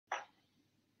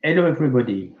Hello,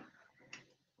 everybody.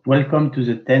 Welcome to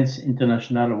the 10th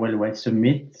International Railway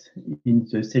Summit in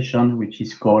the session which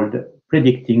is called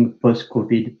Predicting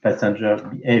Post-COVID Passenger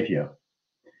Behavior.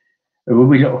 We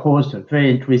will host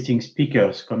very interesting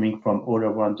speakers coming from all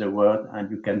around the world, and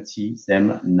you can see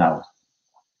them now.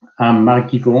 I'm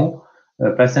Marc Guigon,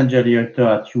 Passenger Director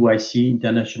at UIC,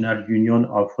 International Union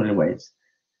of Railways.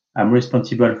 I'm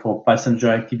responsible for passenger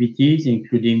activities,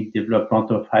 including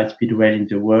development of high-speed rail in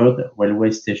the world,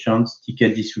 railway stations,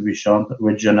 ticket distribution,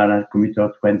 regional and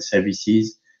commuter train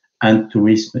services, and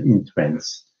tourism in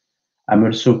trains. I'm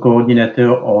also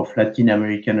coordinator of Latin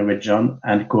American region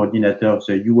and coordinator of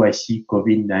the UIC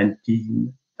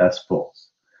COVID-19 task force.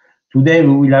 Today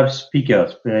we will have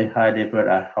speakers, very high-level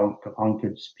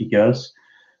ranked speakers.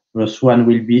 First one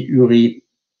will be Uri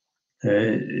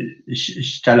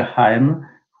Stahlheim,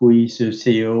 who is the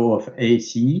CEO of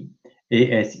ASE,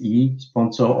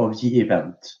 sponsor of the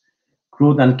event.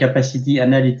 Cloud and capacity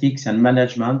analytics and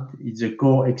management is the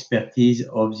core expertise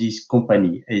of this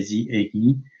company, ASE,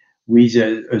 with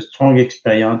a strong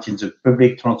experience in the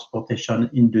public transportation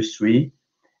industry.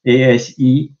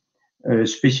 ASE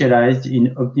specialized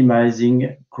in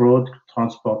optimizing crowd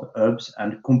transport hubs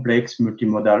and complex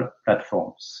multimodal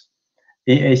platforms.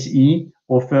 ASE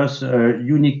offers a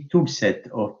unique toolset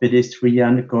of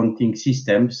pedestrian counting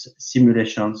systems,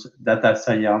 simulations, data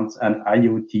science, and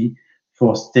IoT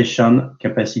for station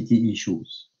capacity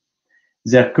issues.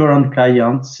 Their current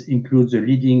clients include the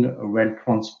leading rail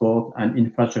transport and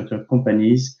infrastructure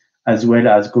companies, as well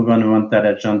as governmental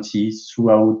agencies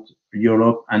throughout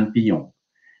Europe and beyond.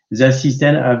 Their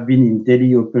systems have been in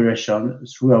daily operation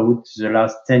throughout the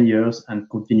last 10 years and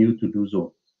continue to do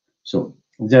so.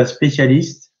 Their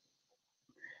specialists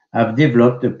have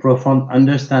developed a profound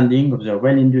understanding of the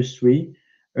rail industry,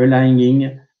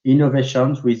 aligning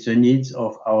innovations with the needs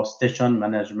of our station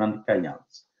management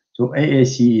clients. So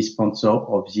ASE is sponsor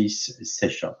of this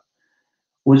session.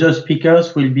 Other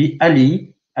speakers will be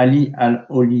Ali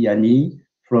Al-Oliani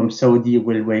from Saudi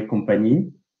Railway Company,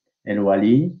 Hello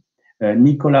Ali,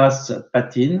 Nicolas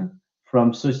Patin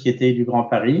from Société du Grand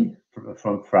Paris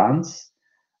from France,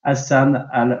 Hassan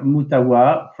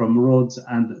Al-Mutawa from Roads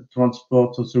and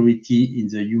Transport Authority in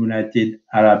the United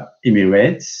Arab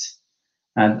Emirates,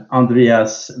 and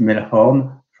Andreas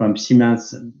Melhorn from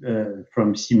Siemens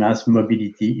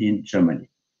Mobility in Germany.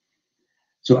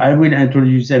 So I will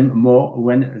introduce them more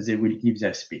when they will give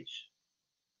their speech.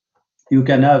 You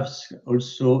can ask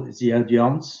also the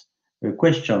audience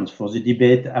questions for the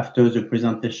debate after the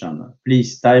presentation.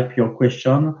 Please type your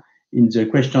question in the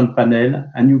question panel,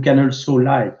 and you can also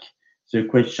like the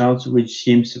questions which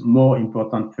seems more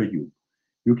important for you.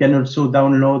 You can also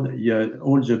download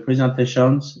all the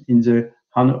presentations in the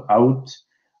handout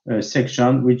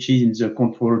section, which is in the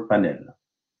control panel.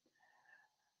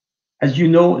 As you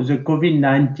know, the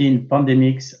COVID-19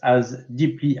 pandemic has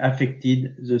deeply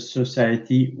affected the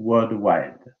society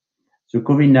worldwide. The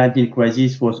COVID-19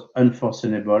 crisis was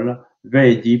unforeseeable,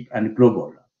 very deep and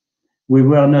global. We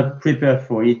were not prepared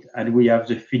for it, and we have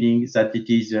the feeling that it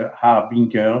is a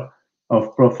harbinger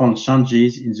of profound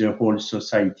changes in the whole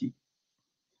society.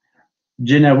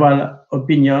 General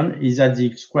opinion is that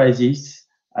this crisis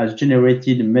has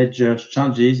generated major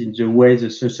changes in the way the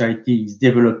society is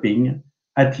developing,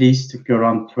 at least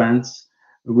current trends,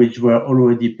 which were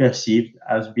already perceived,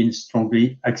 as being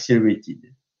strongly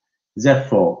accelerated.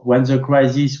 Therefore, when the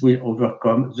crisis will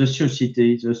overcome, the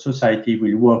society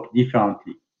will work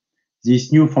differently.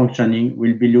 This new functioning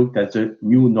will be looked at the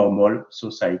new normal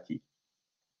society.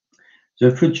 The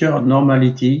future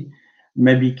normality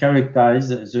may be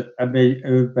characterized the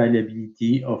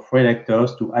availability of rail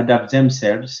actors to adapt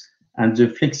themselves and the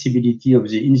flexibility of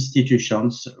the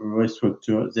institutions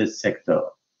restructure the sector.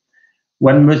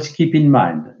 One must keep in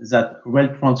mind that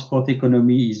rail transport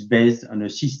economy is based on a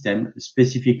system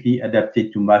specifically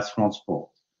adapted to mass transport.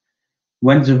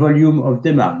 When the volume of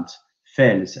demand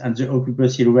fails and the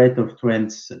occupancy rate of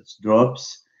trains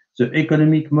drops, the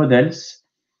economic models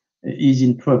is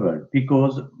in trouble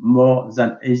because more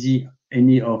than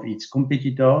any of its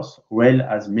competitors, rail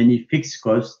has many fixed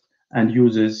costs and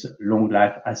uses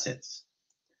long-life assets.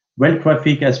 Rail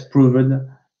traffic has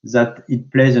proven that it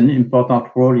plays an important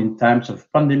role in times of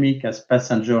pandemic as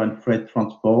passenger and freight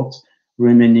transport,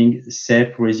 remaining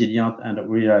safe, resilient, and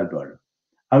reliable.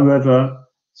 However,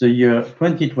 the year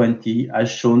 2020 has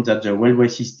shown that the railway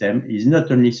system is not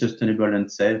only sustainable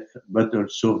and safe, but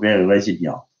also very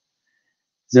resilient.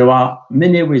 There are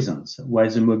many reasons why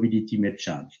the mobility may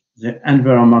change. The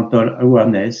environmental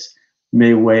awareness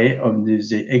may weigh on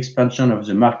the expansion of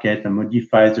the market and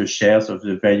modify the shares of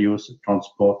the various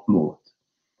transport modes.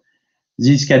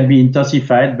 This can be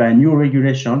intensified by new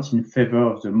regulations in favor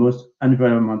of the most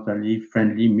environmentally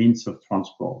friendly means of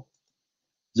transport.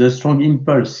 The strong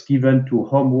impulse given to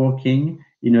home working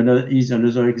is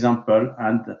another example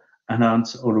and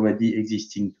enhance already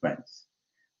existing trends.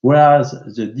 Whereas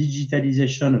the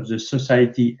digitalization of the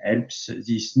society helps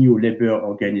this new labor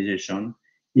organization,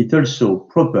 it also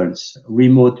propels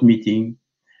remote meeting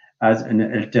as an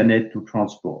alternate to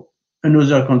transport.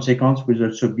 Another consequence will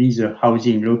also be the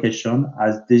housing location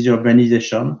as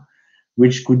desurbanization,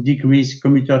 which could decrease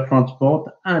commuter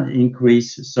transport and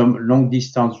increase some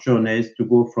long-distance journeys to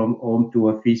go from home to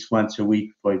office once a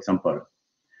week, for example.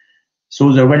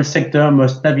 So the rail sector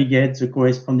must navigate the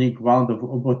corresponding round of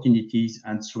opportunities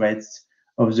and threats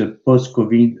of the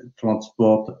post-COVID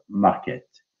transport market.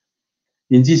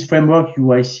 In this framework,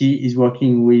 UIC is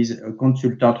working with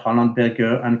consultant Roland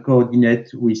Berger and coordinate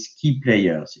with key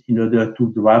players in order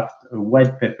to draft a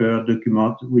white paper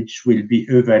document which will be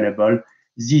available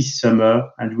this summer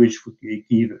and which will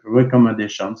give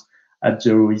recommendations at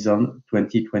the horizon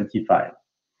 2025.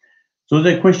 So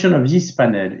the question of this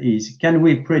panel is, can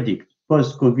we predict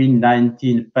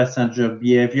post-COVID-19 passenger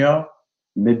behavior?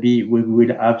 Maybe we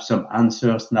will have some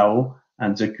answers now,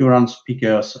 and the current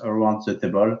speakers around the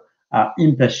table are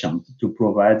impatient to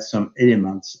provide some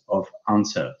elements of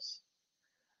answers.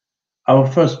 Our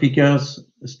first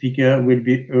speaker will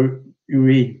be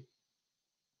Uri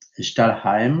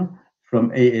Stahlheim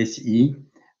from ASE,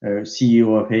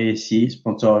 CEO of ASE,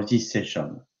 sponsor of this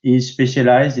session. He is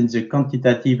specialized in the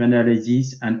quantitative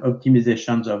analysis and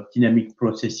optimizations of dynamic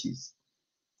processes.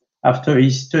 After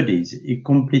his studies, he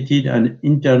completed an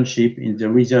internship in the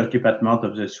research department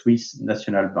of the Swiss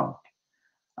National Bank.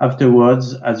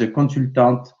 Afterwards, as a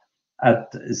consultant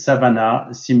at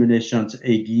Savannah Simulations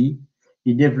AG,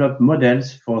 he developed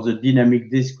models for the dynamic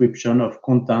description of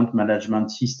content management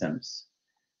systems.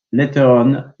 Later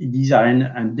on, he designed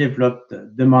and developed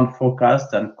demand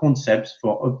forecasts and concepts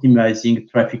for optimizing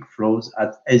traffic flows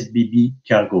at SBB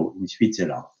Cargo in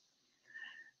Switzerland.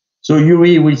 So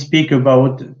Yuri will speak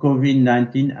about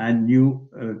COVID-19 and new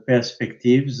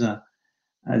perspectives.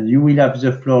 You will have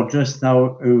the floor just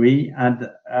now, Uri, and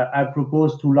I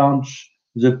propose to launch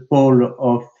the poll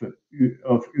of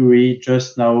Uri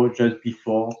just now, just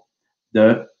before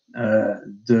the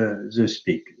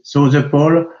speak. So the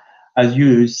poll, as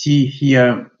you see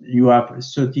here, you have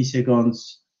 30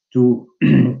 seconds to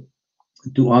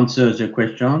to answer the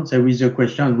question. There is a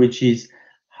question which is,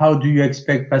 how do you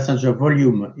expect passenger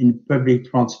volume in public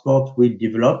transport will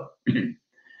develop?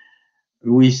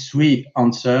 With 3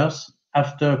 answers.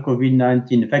 After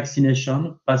COVID-19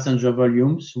 vaccination, passenger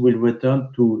volumes will return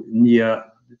to near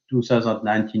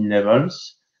 2019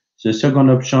 levels. The second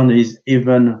option is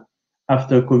even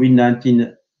after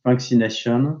COVID-19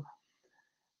 vaccination,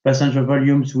 passenger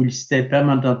volumes will stay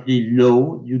permanently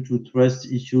low due to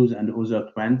trust issues and other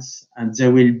trends, and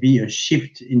there will be a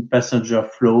shift in passenger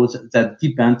flows that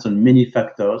depends on many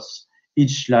factors.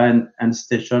 Each line and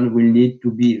station will need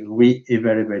to be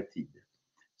re-evaluated.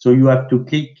 So you have to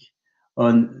click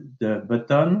on the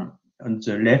button on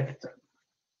the left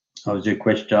of the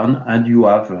question, and you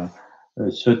have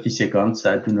 30 seconds.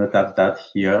 I do not have that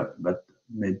here, but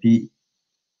maybe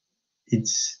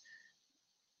it's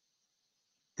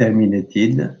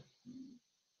terminated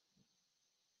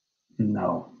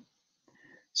now.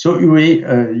 So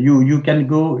you can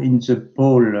go in the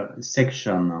poll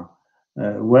section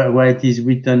where it is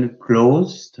written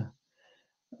closed,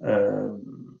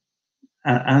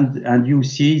 and you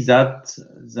see that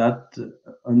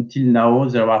until now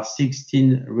there are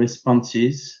 16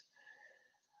 responses,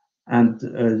 and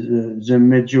the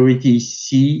majority is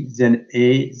C, then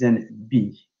A, then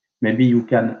B. Maybe you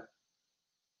can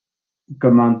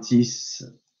comment this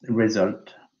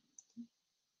result.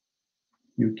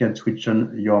 You can switch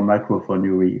on your microphone,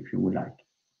 Yuri, if you would like.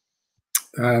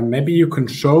 Maybe you can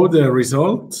show the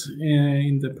result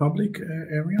in the public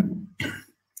area.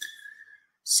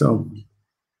 So,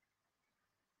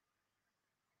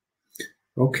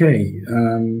 okay.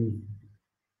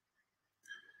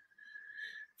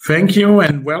 Thank you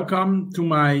and welcome to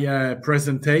my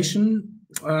presentation.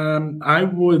 I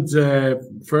would,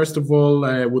 first of all,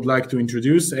 would like to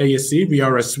introduce ASE. We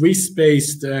are a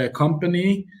Swiss-based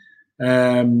company.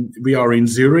 We are in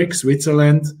Zurich,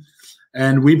 Switzerland,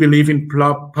 and we believe in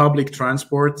public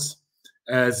transport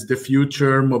as the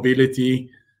future mobility,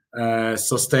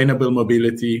 sustainable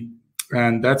mobility.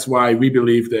 And that's why we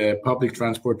believe the public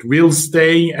transport will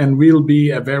stay and will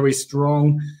be a very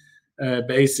strong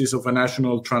basis of a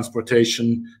national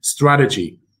transportation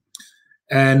strategy.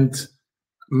 And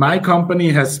my company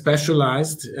has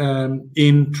specialized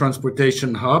in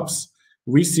transportation hubs,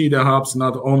 we see the hubs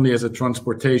not only as a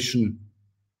transportation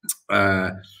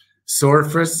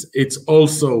surface, it's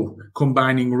also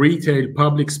combining retail,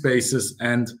 public spaces,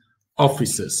 and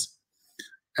offices.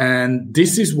 And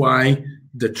this is why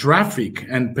the traffic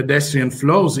and pedestrian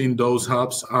flows in those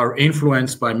hubs are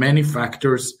influenced by many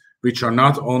factors, which are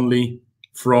not only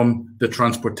from the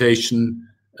transportation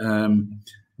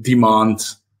demand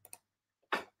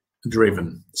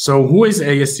driven. So who is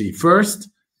ASE? First,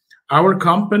 our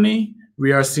company,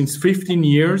 we are since 15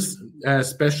 years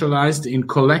specialized in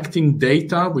collecting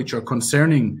data which are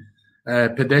concerning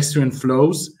pedestrian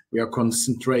flows. We are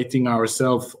concentrating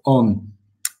ourselves on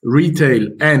retail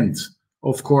and,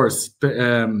 of course,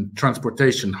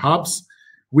 transportation hubs.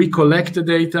 We collect the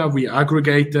data, we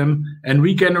aggregate them, and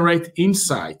we generate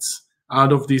insights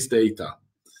out of this data.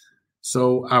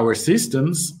 So our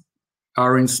systems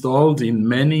are installed in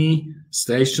many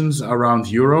stations around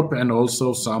Europe and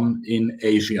also some in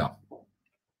Asia.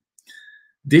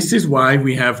 This is why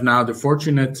we have now the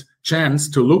fortunate chance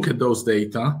to look at those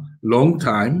data long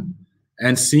time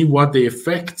and see what the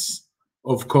effects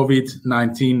of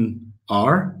COVID-19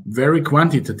 are very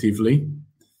quantitatively.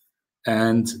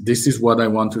 And this is what I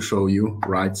want to show you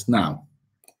right now.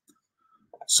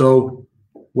 So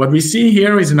what we see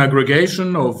here is an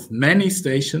aggregation of many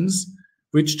stations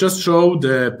which just show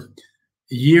the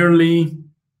yearly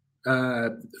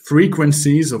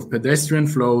frequencies of pedestrian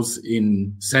flows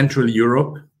in Central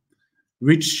Europe,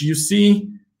 which you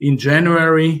see in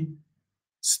January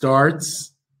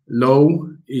starts low,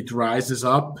 it rises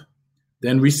up.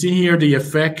 Then we see here the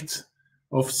effect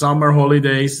of summer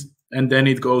holidays, and then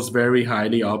it goes very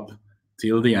highly up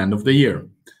till the end of the year.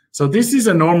 So this is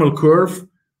a normal curve,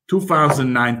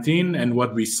 2019, and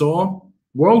what we saw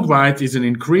worldwide is an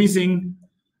increasing,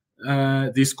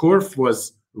 this curve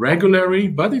was regularly,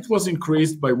 but it was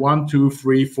increased by 1, 2,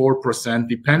 3, 4%,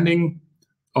 depending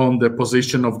on the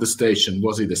position of the station.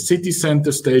 Was it a city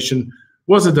center station?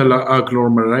 Was it an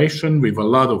agglomeration with a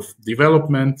lot of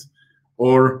development,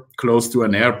 or close to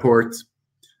an airport,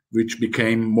 which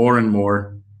became more and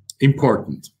more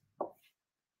important?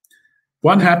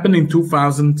 What happened in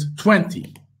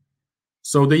 2020?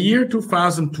 So the year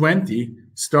 2020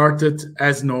 started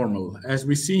as normal, as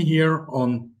we see here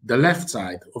on the left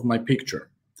side of my picture.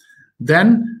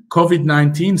 Then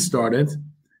COVID-19 started,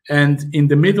 and in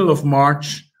the middle of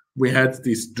March, we had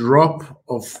this drop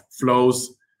of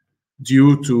flows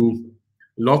due to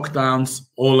lockdowns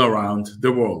all around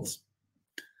the world.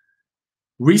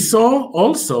 We saw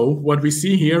also, what we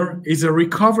see here is a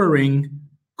recovering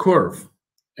curve.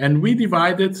 And we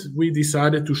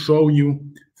decided to show you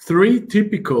 3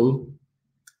 typical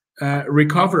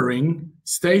recovering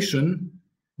stations,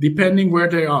 depending where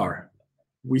they are.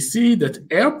 We see that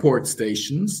airport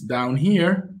stations down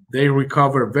here, they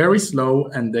recover very slow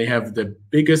and they have the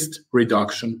biggest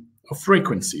reduction of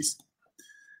frequencies.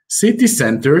 City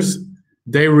centers,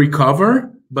 they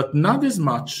recover, but not as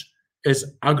much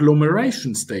as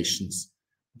agglomeration stations.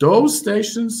 Those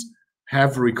stations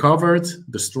have recovered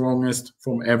the strongest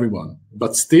from everyone,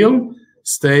 but still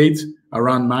stayed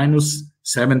around minus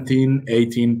 17,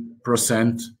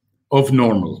 18% of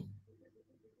normal.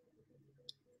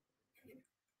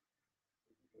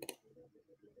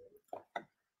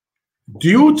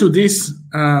 Due to this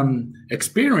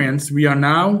experience, we are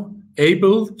now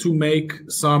able to make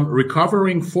some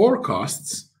recovering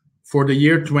forecasts for the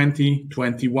year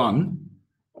 2021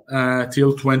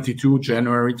 till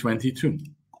January 22.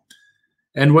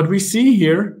 And what we see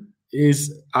here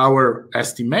is our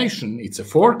estimation, it's a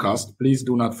forecast, please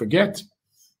do not forget,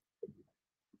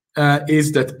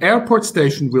 is that airport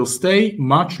station will stay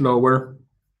much lower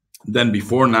than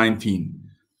before 19.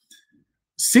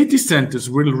 City centers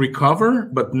will recover,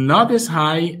 but not as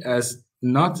high as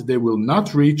they will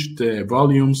not reach the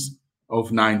volumes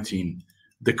of 19.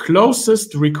 The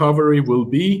closest recovery will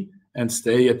be and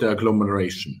stay at the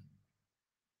agglomeration.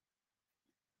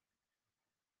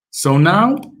 So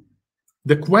now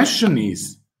the question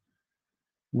is,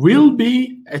 will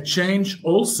be a change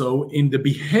also in the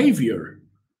behavior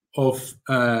of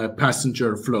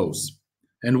passenger flows?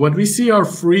 And what we see are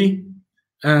 3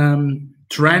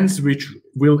 trends which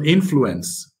will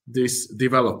influence this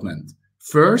development.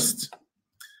 First,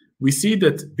 we see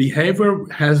that behavior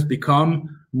has become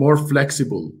more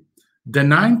flexible. The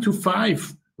 9 to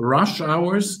 5 rush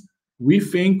hours, we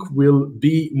think, will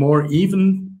be more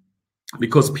even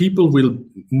because people will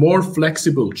more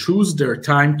flexible, choose their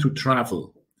time to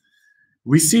travel.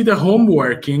 We see the home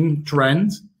working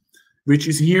trend, which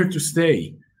is here to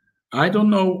stay. I don't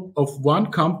know of one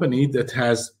company that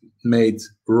has made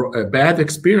a bad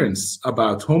experience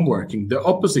about home working. The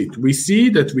opposite. We see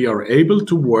that we are able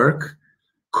to work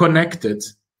connected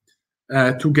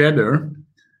together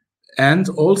and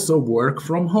also work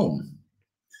from home.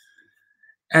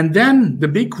 And then the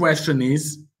big question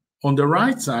is, on the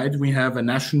right side, we have a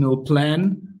national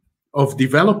plan of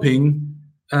developing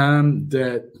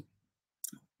the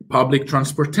public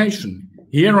transportation.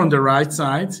 Here on the right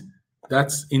side,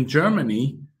 that's in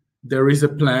Germany, there is a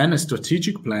plan, a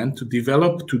strategic plan to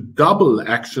develop, to double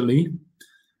actually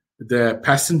the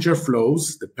passenger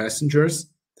flows, the passengers,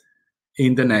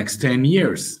 in the next 10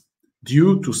 years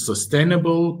due to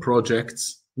sustainable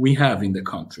projects we have in the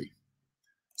country.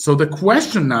 So the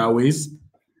question now is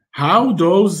how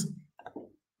those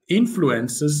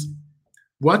influences,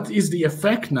 what is the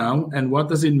effect now and what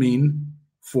does it mean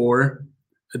for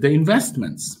the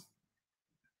investments?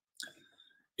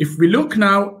 If we look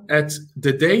now at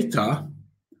the data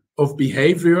of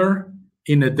behavior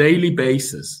in a daily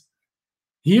basis,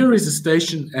 here is a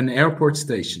station, an airport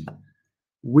station.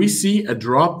 We see a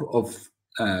drop of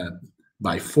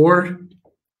by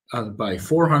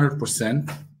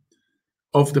 400%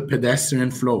 of the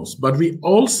pedestrian flows, but we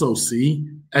also see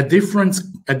a different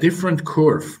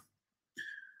curve.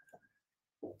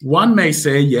 One may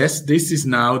say, yes, this is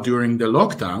now during the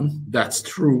lockdown. That's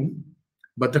true.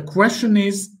 But the question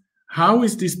is, how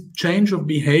is this change of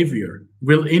behavior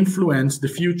will influence the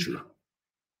future?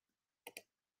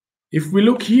 If we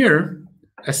look here,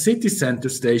 a city center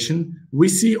station, we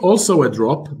see also a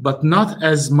drop, but not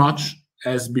as much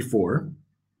as before.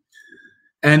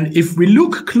 And if we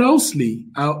look closely,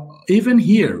 even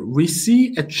here, we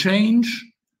see a change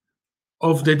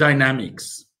of the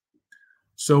dynamics.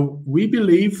 So we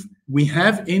believe we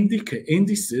have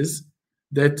indices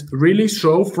that really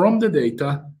show from the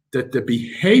data that the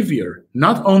behavior,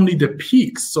 not only the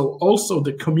peaks, so also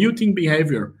the commuting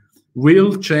behavior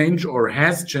will change or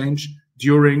has changed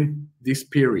during this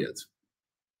period.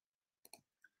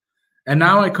 And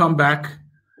now I come back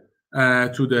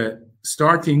to the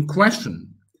starting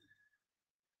question,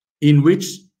 in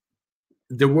which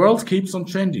the world keeps on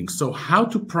changing. So how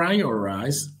to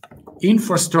prioritize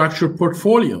infrastructure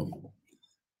portfolio?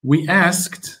 We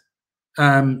asked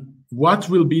what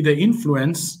will be the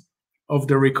influence of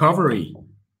the recovery,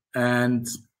 and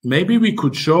maybe we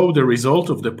could show the result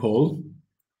of the poll.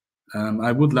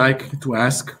 I would like to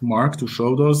ask Mark to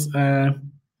show those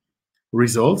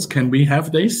results. Can we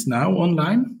have this now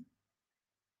online?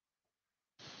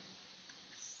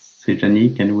 Stephanie,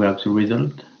 can we have the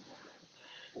result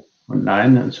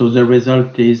online? So the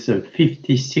result is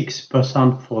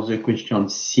 56% for the question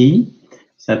C.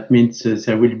 That means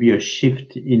there will be a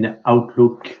shift in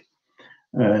outlook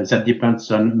that depends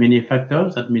on many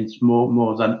factors. That means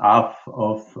more than half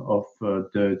of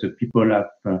the people have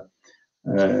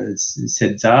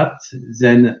said that.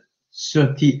 Then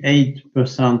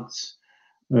 38%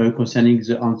 concerning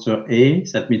the answer A.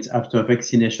 That means after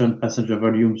vaccination, passenger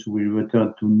volumes will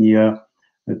return to near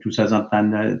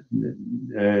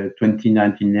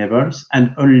 2019 levels,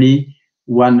 and only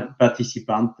one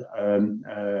participant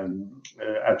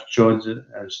has chosen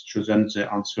the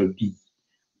answer B.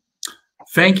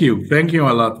 Thank you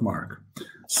a lot, Mark.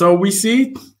 So we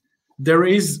see there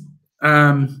is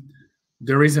an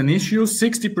issue.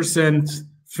 60%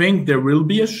 think there will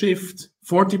be a shift.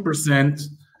 40%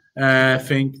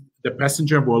 think the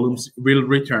passenger volumes will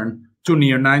return to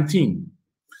near 19.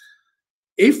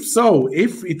 If so,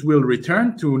 if it will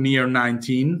return to near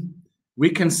 19, we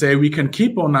can say we can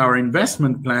keep on our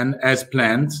investment plan as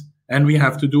planned and we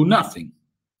have to do nothing.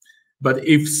 But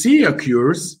if C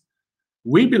occurs,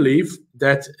 we believe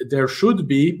that there should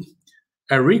be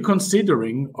a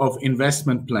reconsidering of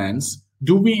investment plans.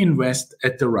 Do we invest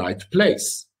at the right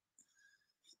place?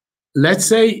 Let's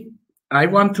say I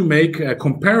want to make a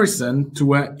comparison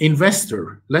to an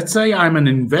investor. Let's say I'm an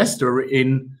investor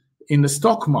in the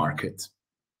stock market,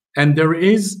 and there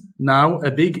is now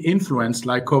a big influence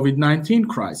like COVID-19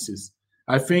 crisis.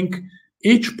 I think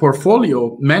each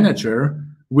portfolio manager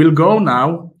will go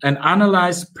now and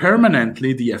analyze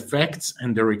permanently the effects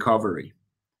and the recovery.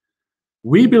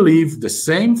 We believe the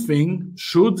same thing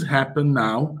should happen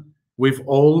now with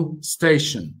all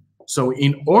stations. So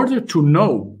in order to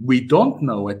know, we don't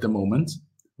know at the moment,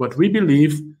 but we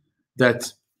believe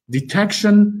that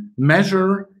detection,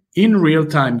 measure, in real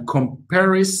time,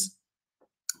 compares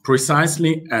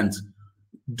precisely and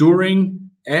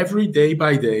during every day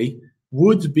by day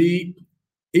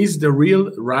is the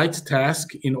real right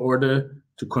task in order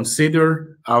to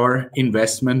consider our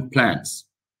investment plans.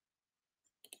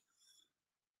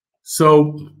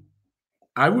 So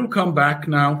I will come back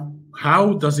now.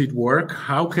 How does it work?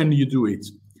 How can you do it?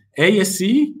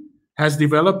 ASE has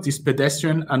developed this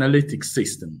pedestrian analytics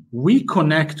system. We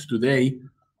connect today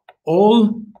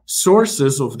all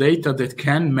sources of data that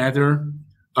can matter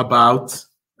about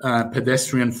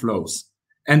pedestrian flows.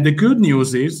 And the good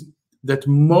news is that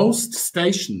most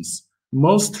stations,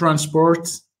 most transport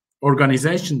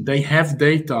organizations, they have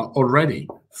data already.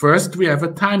 First, we have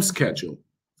a time schedule.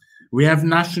 We have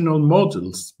national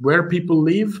models, where people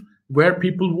live, where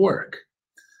people work.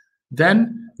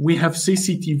 Then we have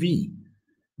CCTV.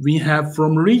 We have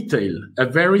from retail a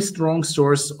very strong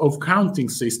source of counting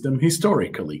system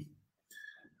historically.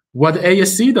 What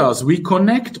ASC does, we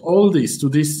connect all this to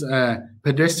this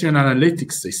pedestrian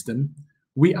analytics system.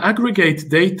 We aggregate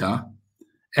data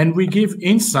and we give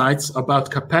insights about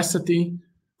capacity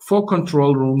for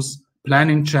control rooms,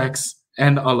 planning checks,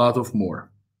 and a lot of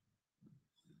more.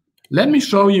 Let me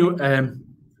show you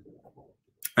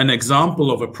an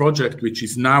example of a project which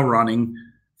is now running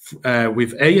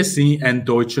with ASC and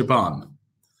Deutsche Bahn.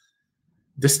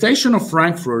 The station of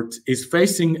Frankfurt is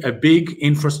facing a big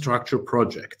infrastructure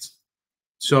project.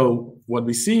 So what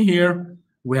we see here,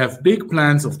 we have big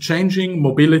plans of changing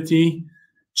mobility,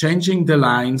 changing the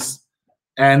lines,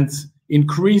 and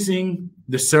increasing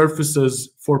the surfaces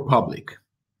for public.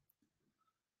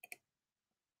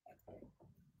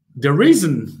 The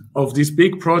reason of this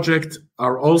big project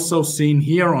are also seen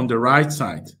here on the right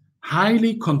side.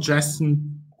 Highly congested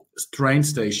train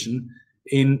station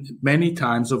in many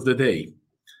times of the day.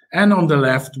 And on the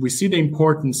left, we see the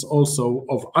importance also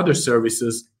of other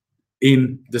services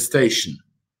in the station.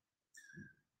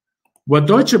 What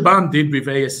Deutsche Bahn did with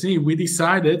ASC, we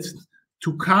decided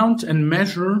to count and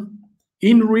measure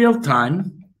in real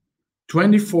time,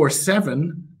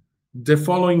 24/7, the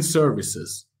following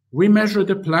services. We measure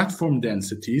the platform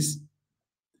densities,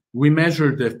 we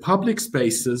measure the public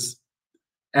spaces,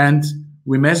 and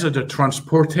we measure the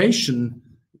transportation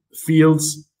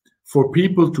fields for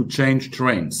people to change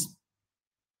trains.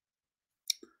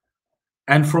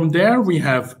 And from there, we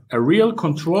have a real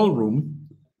control room.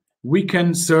 We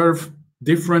can serve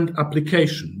different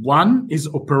applications. One is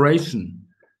operation.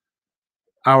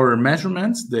 Our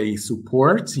measurements, they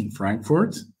support in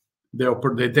Frankfurt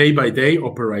the day-by-day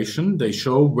operation. They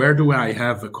show where do I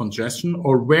have a congestion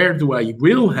or where do I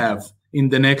will have in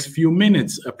the next few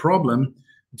minutes a problem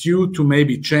due to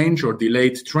maybe change or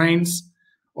delayed trains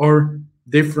or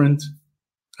different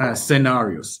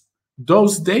scenarios.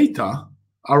 Those data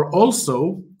are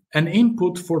also an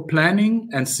input for planning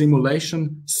and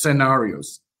simulation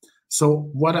scenarios. So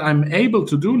what I'm able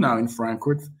to do now in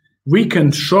Frankfurt, we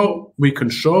can show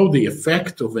the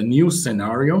effect of a new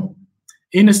scenario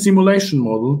in a simulation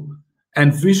model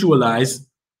and visualize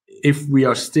if we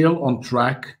are still on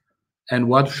track and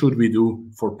what should we do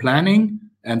for planning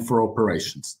and for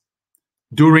operations.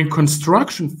 During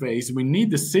construction phase, we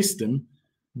need the system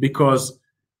because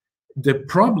the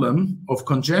problem of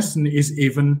congestion is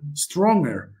even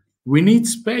stronger. We need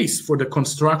space for the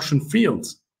construction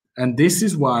fields. And this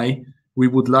is why we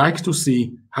would like to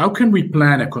see how can we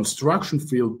plan a construction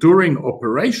field during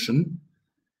operation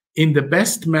in the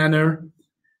best manner,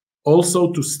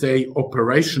 also to stay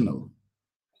operational.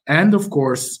 And of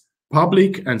course,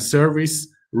 public and service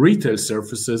retail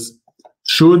services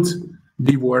should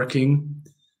be working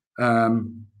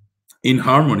in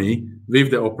harmony with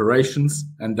the operations,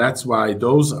 and that's why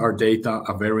those data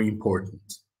are very important.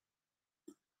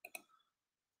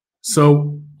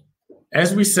 So,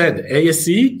 as we said,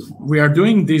 ASC, we are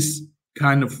doing this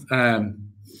kind of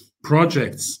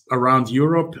projects around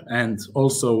Europe and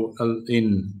also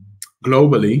in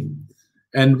globally,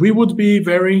 and we would be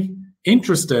very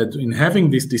interested in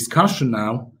having this discussion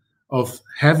now of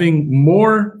having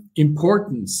more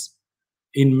importance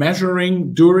in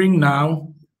measuring during now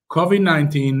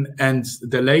COVID-19 and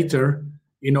the later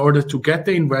in order to get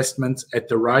the investment at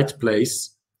the right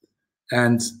place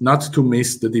and not to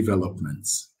miss the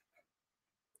developments.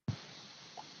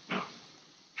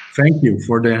 Thank you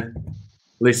for the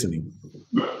listening.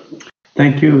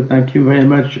 Thank you very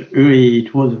much, Uri.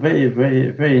 It was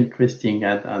very interesting,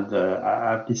 and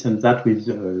I've listened that with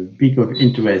big of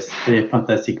interest. Very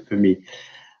fantastic for me,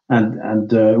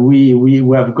 and we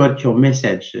have got your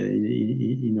message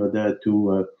in order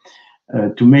to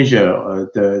measure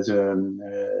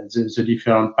the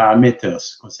different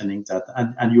parameters concerning that,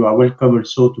 and you are welcome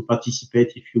also to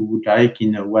participate if you would like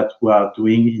in what we are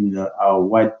doing in our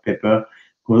white paper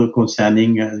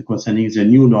concerning the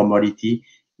new normality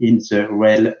in the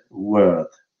rail world.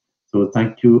 So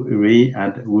thank you, Uri,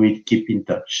 and we'll keep in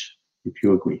touch if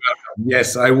you agree.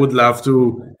 Yes, I would love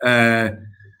to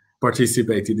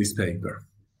participate in this paper.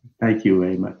 Thank you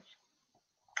very much.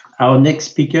 Our next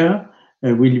speaker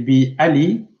will be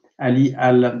Ali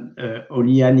Al-Oliani,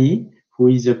 who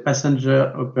is a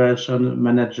passenger operation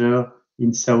manager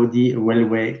in Saudi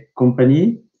Railway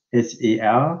Company,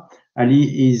 SAR.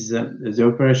 Ali is the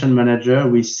operation manager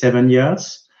with 7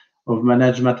 years of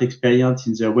management experience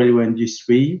in the railway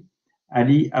industry.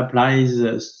 Ali applies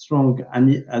strong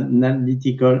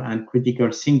analytical and critical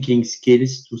thinking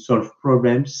skills to solve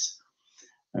problems,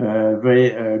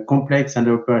 very complex and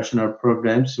operational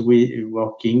problems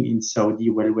working in Saudi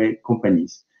railway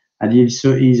companies. And he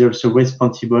is also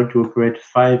responsible to operate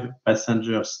 5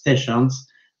 passenger stations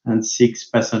and 6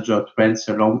 passenger trains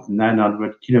along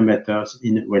 900 kilometers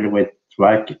in railway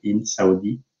track in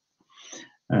Saudi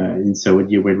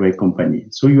Railway Company.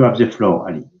 So you have the floor,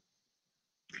 Ali.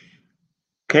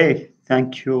 Okay,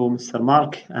 thank you, Mr.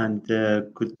 Mark, and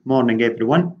good morning,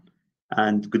 everyone,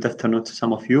 and good afternoon to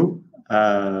some of you.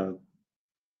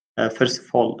 First of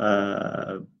all,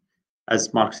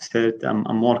 as Mark said,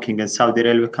 I'm working in Saudi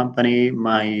Railway Company.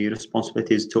 My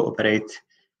responsibility is to operate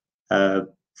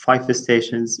 5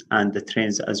 stations and the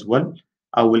trains as well.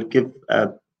 I will give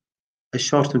a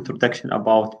short introduction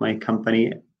about my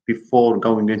company before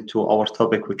going into our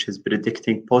topic, which is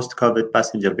predicting post-COVID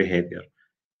passenger behavior.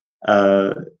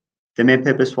 The main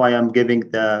purpose why I'm giving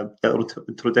the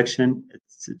introduction,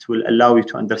 it will allow you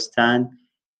to understand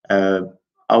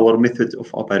our method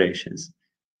of operations.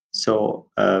 So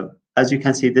as you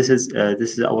can see, this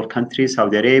is our country,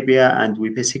 Saudi Arabia, and we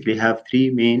basically have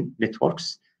 3 main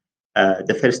networks.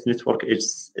 The first network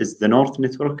is the North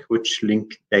Network, which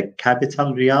link the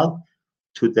capital Riyadh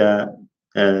to the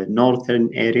northern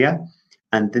area,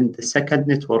 and then the second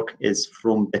network is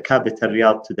from the capital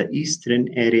Riyadh to the eastern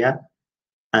area,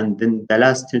 and then the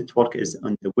last network is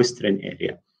on the western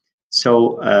area.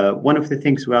 So one of the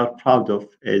things we are proud of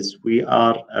is we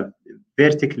are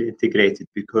vertically integrated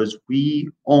because we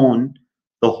own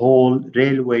the whole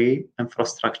railway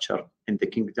infrastructure in the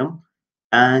kingdom,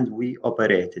 and we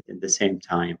operate it in the same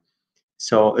time.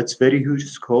 So it's very huge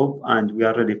scope, and we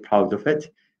are really proud of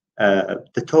it.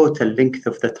 The total length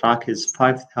of the track is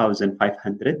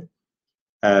 5,500.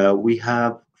 We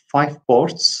have 5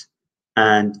 ports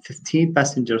and 15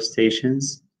 passenger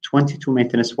stations, 22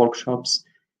 maintenance workshops,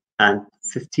 and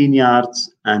 15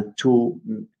 yards and 2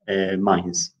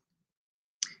 mines.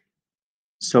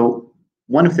 So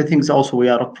one of the things also we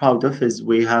are proud of is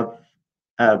we have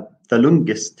the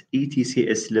longest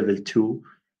ETCS level 2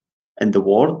 in the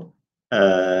world.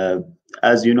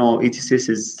 As you know,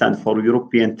 ETCS stands for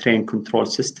European Train Control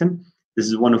System. This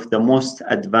is one of the most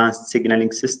advanced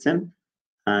signaling system,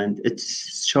 and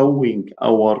it's showing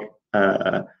our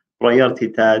priority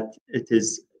that it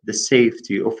is the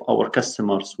safety of our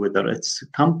customers, whether it's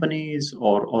companies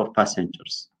or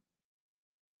passengers.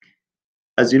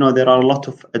 As you know, there are a lot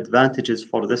of advantages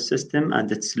for this system, and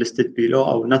it's listed below.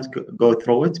 I will not go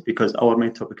through it because our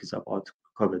main topic is about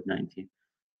COVID-19.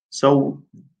 So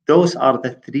those are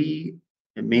the 3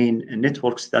 main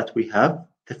networks that we have.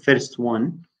 The first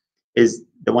one is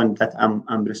the one that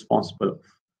I'm responsible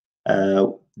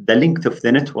of. The length of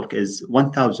the network is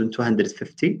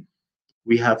 1,250.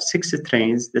 We have 6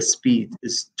 trains. The speed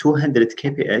is 200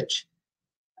 kph,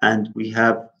 and we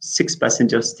have 6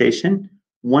 passenger stations.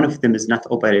 One of them is not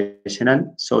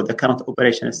operational, so the current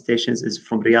operational stations is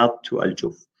from Riyadh to Al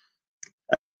Juf.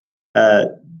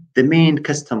 The main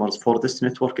customers for this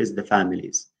network is the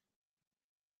families.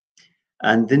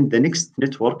 And then the next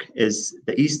network is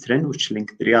the Eastern, which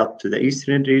links Riyadh to the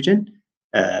Eastern region.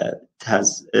 It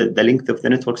has the length of the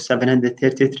network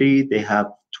 733. They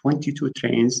have 22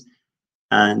 trains,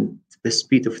 and the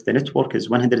speed of the network is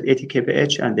 180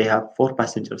 kph, and they have 4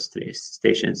 passenger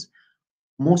stations.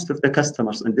 Most of the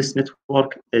customers in this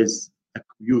network is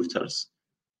commuters.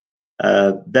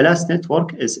 The last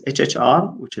network is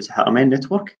HHR, which is Haramain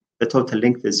network. The total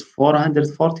length is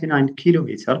 449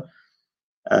 kilometers.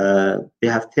 They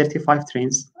have 35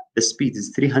 trains. The speed is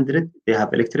 300. They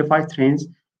have electrified trains,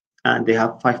 and they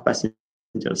have 5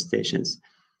 passenger stations.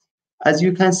 As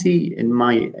you can see in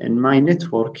my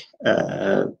network,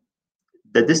 the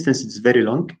distance is very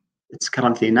long. It's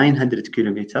currently 900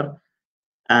 kilometers,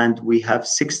 and we have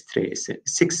 6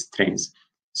 trains.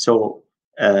 So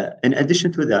in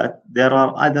addition to that, there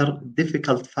are other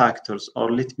difficult factors,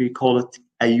 or let me call it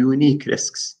a unique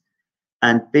risks.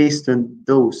 And based on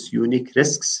those unique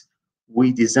risks,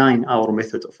 we design our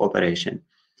method of operation.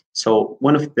 So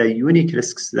one of the unique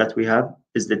risks that we have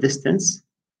is the distance,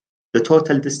 the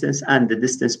total distance, and the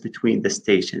distance between the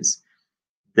stations.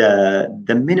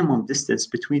 The minimum distance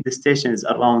between the stations is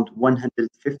around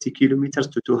 150 kilometers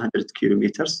to 200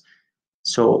 kilometers.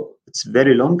 So it's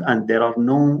very long, and there are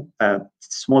no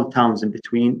small towns in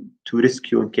between to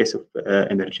rescue in case of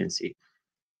emergency.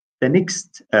 The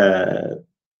next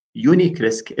unique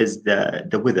risk is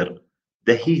the weather.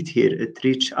 the heat here, it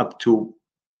reached up to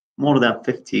more than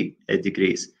 50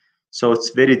 degrees. So it's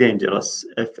very dangerous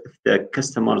if the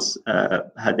customers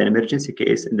had an emergency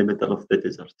case in the middle of the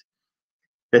desert.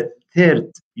 The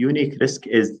third unique risk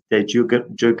is the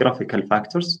geographical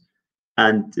factors.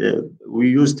 And we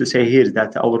used to say here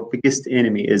that our biggest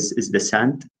enemy is the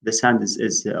sand. The sand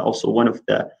is also one of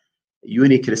the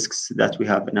unique risks that we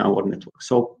have in our network.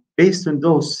 So based on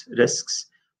those risks,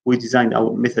 we designed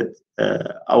our method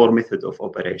of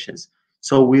operations.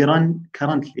 So we run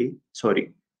currently,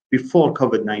 before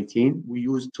COVID-19, we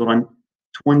used to run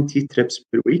 20 trips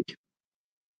per week.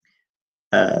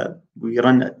 We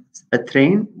run a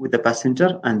train with the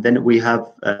passenger, and then we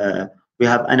have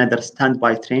another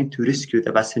standby train to rescue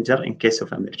the passenger in case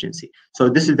of emergency. So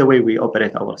this is the way we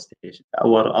operate our station,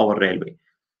 our railway.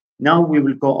 Now we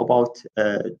will go about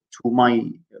to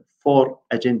my 4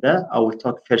 agenda. I will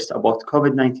talk first about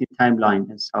COVID-19 timeline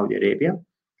in Saudi Arabia,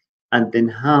 and then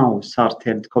how SAR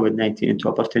turned COVID-19 into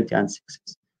opportunity and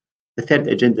success. The third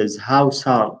agenda is how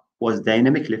SAR was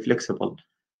dynamically flexible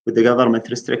with the government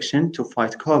restriction to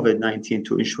fight COVID-19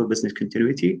 to ensure business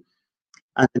continuity.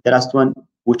 And the last one,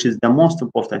 which is the most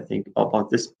important thing about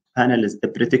this panel, is the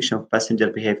prediction of passenger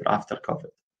behavior after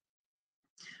COVID.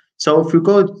 So if we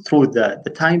go through the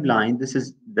timeline, this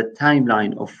is the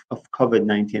timeline of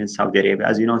COVID-19 in Saudi Arabia.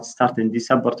 As you know, it started in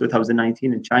December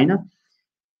 2019 in China.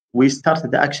 We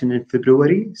started the action in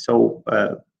February. So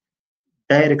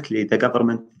directly, the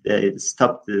government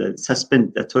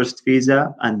suspend the tourist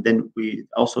visa, and then we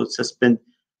also suspend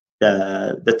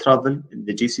the travel in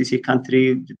the GCC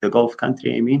country, the Gulf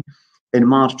country, I mean. In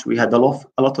March, we had a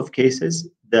lot of cases.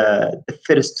 The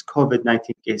first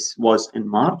COVID-19 case was in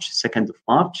March, 2nd of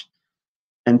March.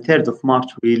 And 3rd of March,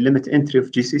 we limit entry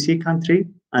of GCC country,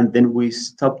 and then we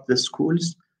stopped the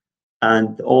schools.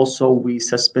 And also we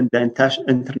suspend the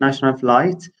international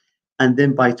flight. And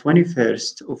then by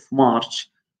 21st of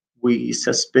March, we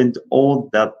suspend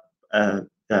all the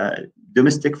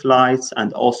domestic flights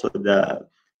and also the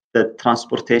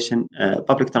transportation,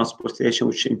 public transportation,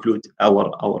 which include our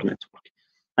network.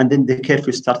 And then the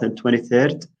curfew started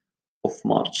 23rd of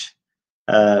March.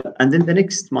 And then the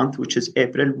next month, which is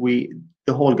April,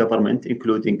 the whole government,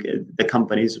 including the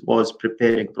companies, was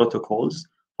preparing protocols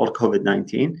for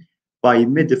COVID-19. By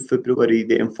mid of February,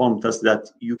 they informed us that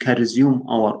you can resume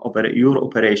your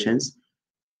operations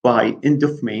by end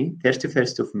of May,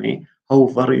 31st of May.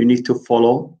 However, you need to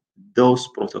follow those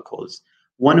protocols.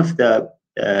 One of the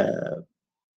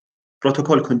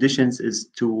protocol conditions is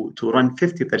to run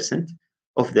 50%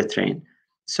 of the train.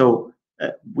 So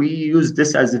we use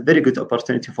this as a very good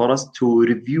opportunity for us to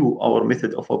review our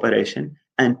method of operation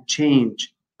and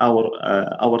change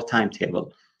our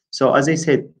timetable. So as I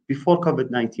said, before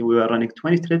COVID-19, we were running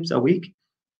 20 trips a week.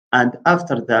 And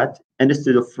after that,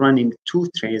 instead of running 2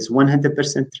 trains,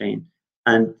 100% train,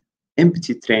 and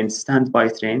empty train, standby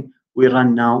train, we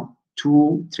run now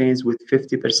 2 trains with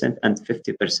 50% and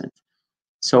 50%.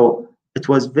 So it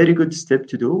was a very good step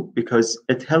to do because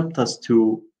it helped us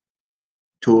to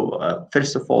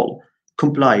first of all,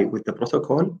 comply with the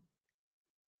protocol.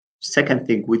 Second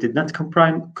thing, we did not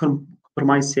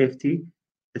compromise safety.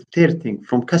 The third thing,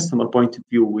 from customer point of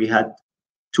view, we had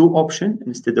 2 options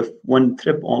instead of 1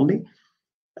 trip only.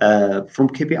 From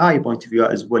KPI point of view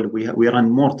as well, we ran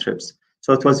more trips.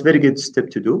 So it was a very good step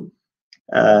to do.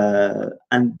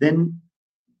 And then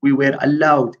we were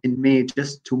allowed in May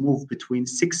just to move between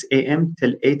 6 a.m.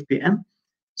 till 8 p.m.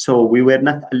 So we were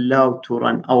not allowed to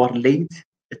run our late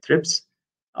trips,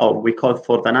 or we call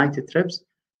for the night trips.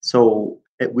 So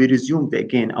we resumed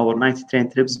again our night train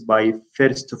trips by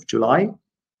 1st of July.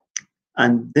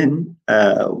 And then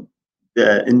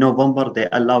in November, they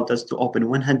allowed us to open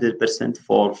 100%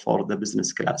 for the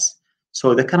business class.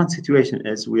 So the current situation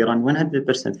is we run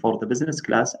 100% for the business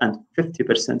class and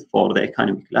 50% for the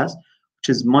economy class, which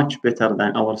is much better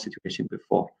than our situation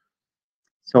before.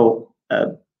 So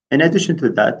in addition to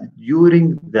that,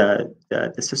 during the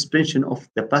suspension of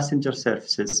the passenger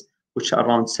services, which are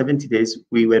around 70 days,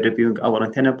 we were reviewing our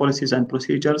internal policies and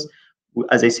procedures.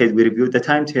 As I said, we reviewed the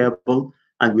timetable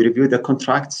and we reviewed the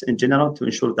contracts in general to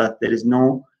ensure that there is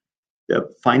no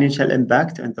financial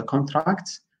impact on the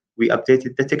contracts. We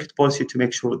updated the ticket policy to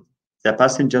make sure the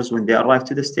passengers, when they arrive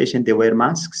to the station, they wear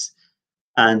masks.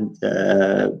 And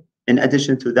in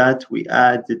addition to that, we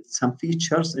added some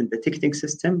features in the ticketing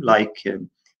system, like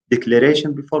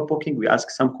declaration before booking. We ask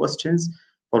some questions.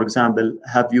 For example,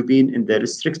 have you been in the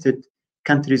restricted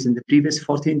countries in the previous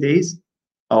 14 days?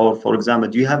 Or, for example,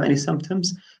 do you have any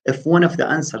symptoms? If one of the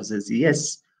answers is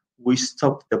yes, we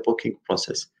stop the booking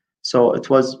process. So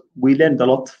we learned a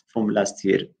lot from last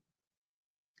year.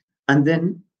 And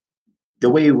then the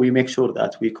way we make sure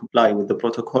that we comply with the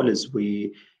protocol is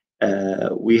we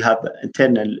have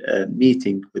internal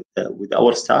meeting with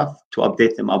our staff to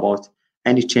update them about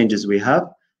any changes we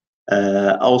have.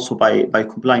 Also by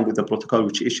complying with the protocol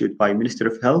which issued by Ministry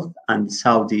of Health and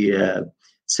Saudi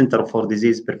Center for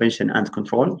Disease Prevention and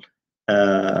Control.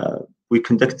 We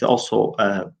conduct also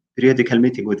a periodical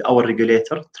meeting with our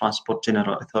regulator, Transport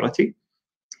General Authority.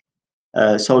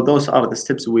 So those are the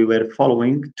steps we were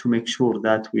following to make sure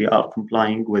that we are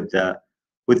complying with the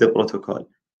protocol.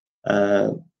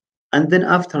 And then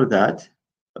after that,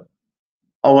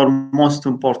 our most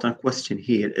important question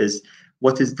here is,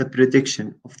 what is the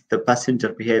prediction of the passenger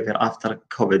behavior after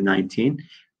COVID-19?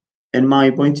 In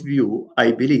my point of view,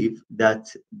 I believe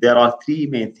that there are three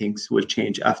main things will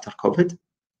change after COVID.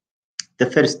 The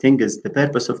first thing is the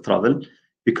purpose of travel,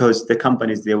 because the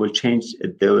companies, they will change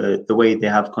the way they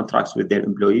have contracts with their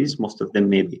employees. Most of them,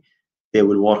 maybe they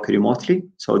will work remotely.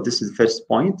 So this is the first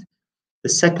point. The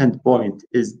second point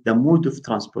is the mode of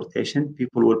transportation.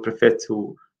 People will prefer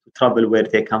to travel where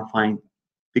they can find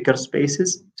bigger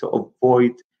spaces to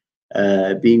avoid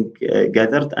being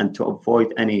gathered and to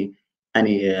avoid any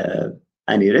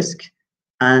risk.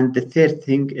 And the third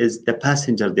thing is the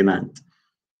passenger demand.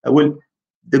 Well,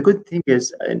 the good thing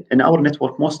is in our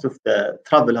network, most of the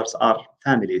travelers are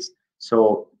families.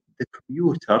 So the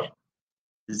commuter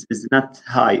is not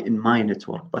high in my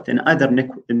network, but in other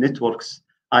networks,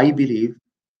 I believe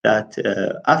that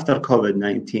after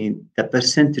COVID-19, the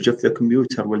percentage of the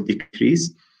commuter will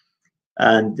decrease.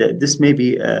 And this may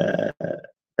be,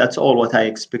 that's all what I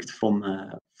expect from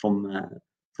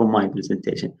my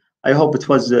presentation. I hope it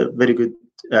was a very good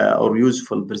or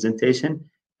useful presentation.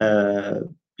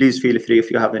 Please feel free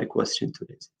if you have any question to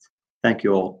raise it. Thank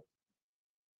you all.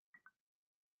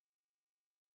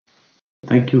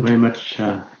 Thank you very much.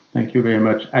 Thank you very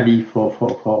much, Ali,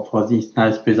 for this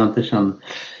nice presentation.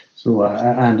 So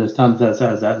I understand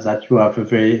that you are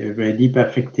very deep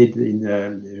affected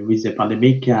with the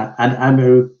pandemic, and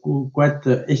I'm quite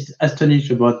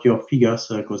astonished about your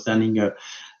figures concerning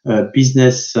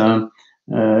business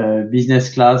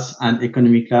class and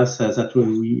economy class. That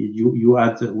you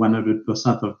had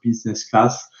 100% of business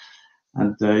class,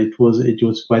 and it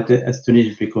was quite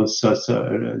astonishing because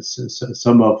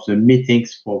some of the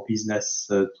meetings for business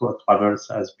travels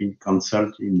has been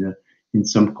cancelled in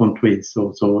some countries.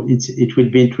 So it will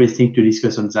be interesting to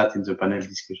discuss on that in the panel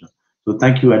discussion. So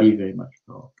thank you, Ali, very much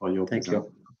for your presentation.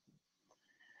 Thank you.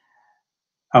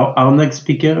 Our next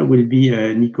speaker will be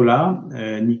Nicolas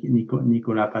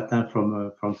Patin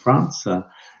from France,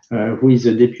 who is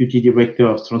the Deputy Director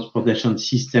of Transportation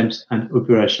Systems and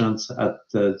Operations at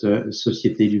the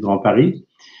Société du Grand Paris.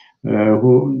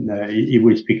 He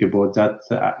will speak about that.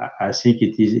 I think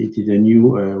it is a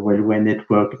new railway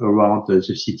network around the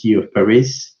city of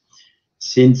Paris.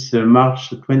 Since March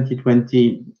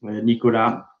 2020,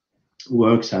 Nicolas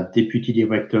works as Deputy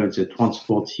Director in the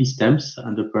Transport Systems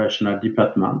and Operational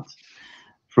Department.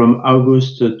 From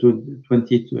August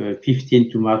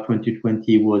 2015 to March 2020,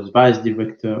 he was Vice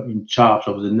Director in charge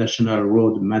of the National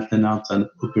Road Maintenance and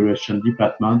Operation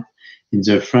Department in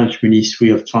the French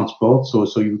Ministry of Transport. So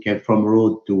you came from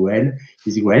road to rail.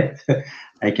 It's great.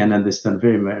 I can understand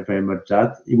very much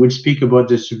that. He will speak about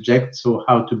the subject, so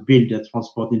how to build a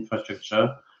transport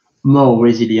infrastructure more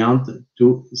resilient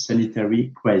to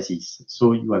sanitary crisis.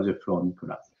 So you have the floor,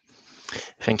 Nicolas.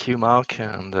 Thank you, Mark,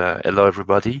 and hello,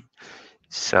 everybody.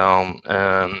 So,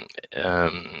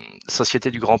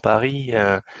 Société du Grand Paris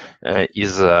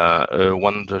is a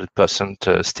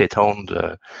 100%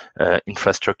 state-owned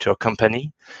infrastructure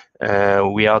company.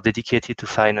 We are dedicated to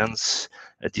finance,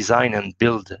 design and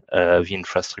build the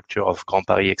infrastructure of Grand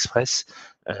Paris Express.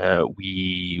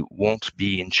 We won't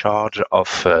be in charge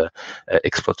of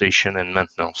exploitation and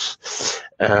maintenance.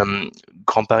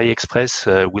 Grand Paris Express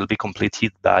will be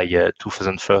completed by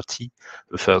 2030.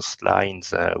 The first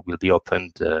lines will be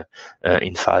opened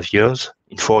in 4 years,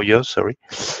 sorry.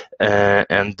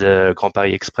 And Grand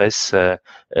Paris Express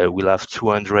will have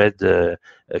 200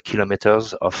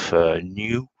 kilometers of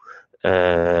new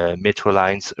metro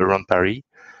lines around Paris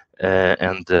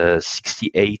and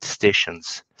 68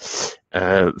 stations.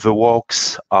 The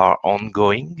works are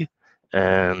ongoing.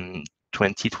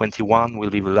 2021 will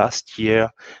be the last year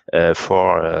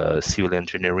for civil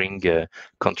engineering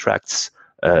contracts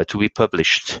to be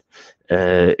published.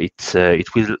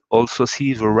 It will also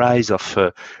see the rise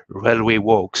of railway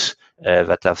works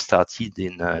that have started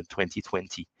in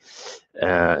 2020.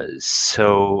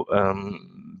 So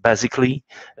basically,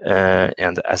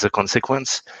 and as a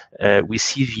consequence, we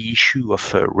see the issue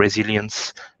of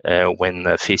resilience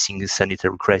when facing a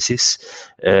sanitary crisis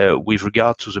with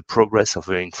regard to the progress of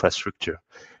the infrastructure.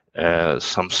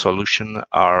 Some solutions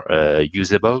are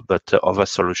usable, but other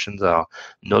solutions are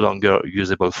no longer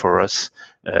usable for us,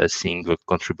 seeing the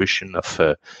contribution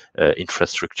of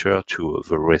infrastructure to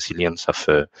the resilience of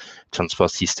a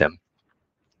transport system.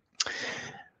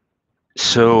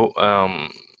 So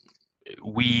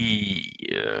we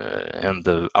and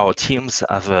our teams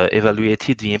have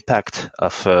evaluated the impact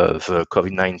of the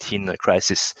COVID-19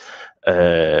 crisis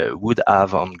would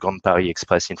have on Grand Paris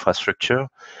Express infrastructure.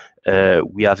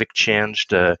 We have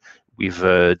exchanged with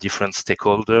different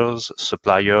stakeholders,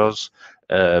 suppliers,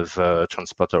 the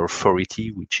Transport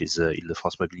Authority, which is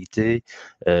Île-de-France Mobilité.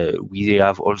 We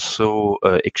have also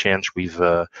exchanged with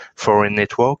foreign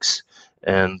networks,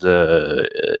 and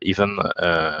even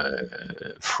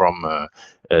from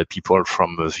people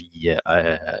from the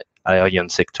aerian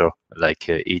sector, like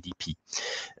ADP.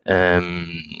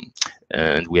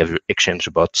 And we have exchanged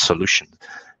about solutions.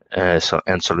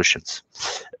 Solutions.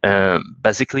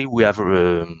 Basically, we have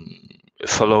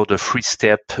followed a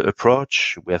three-step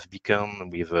approach. We have begun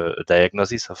with a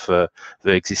diagnosis of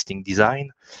the existing design.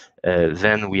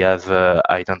 Then we have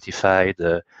identified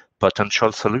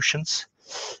potential solutions.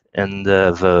 And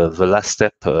the last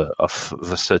step of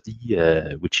the study,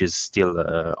 which is still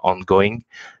ongoing,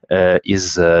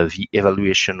 is the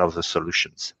evaluation of the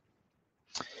solutions.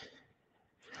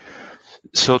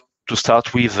 So to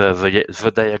start with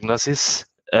the diagnosis,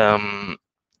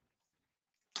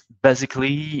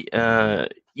 basically,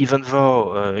 even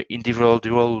though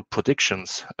individual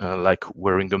protections like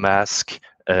wearing a mask,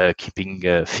 keeping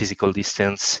physical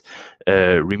distance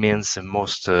remains the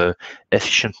most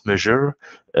efficient measure,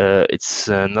 it's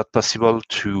not possible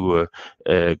to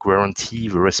guarantee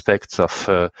the respect of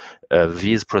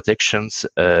these protections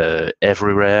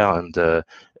everywhere and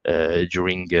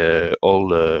during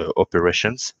all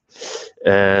operations.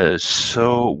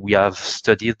 So we have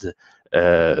studied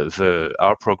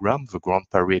our program, the Grand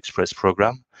Paris Express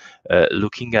program,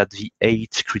 looking at the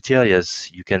 8 criteria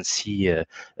you can see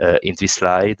in this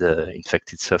slide: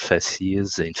 infected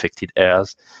surfaces, infected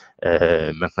airs,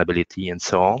 maintenability, and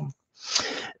so on.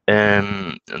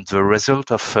 And the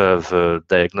result of the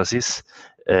diagnosis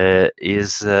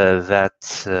is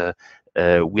that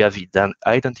we have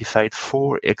identified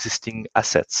 4 existing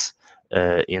assets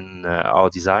in our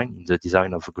design, in the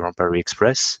design of the Grand Paris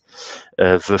Express.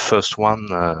 The first one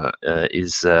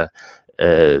is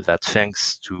that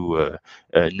thanks to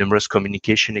numerous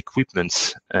communication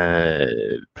equipments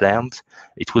planned,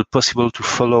 it will be possible to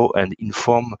follow and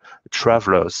inform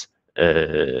travelers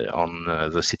on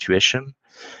the situation.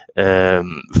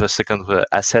 The second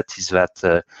asset is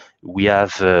that we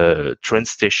have train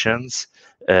stations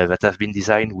that have been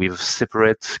designed with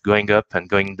separate going up and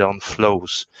going down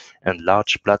flows and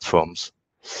large platforms.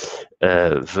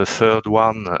 The third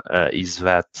one is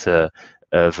that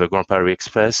the Grand Paris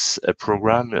Express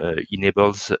program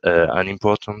enables an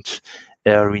important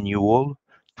air renewal,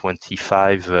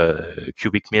 25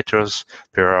 cubic meters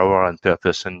per hour and per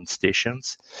person in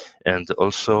stations, and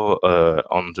also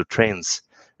on the trains.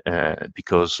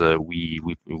 Because we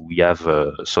have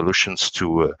solutions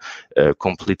to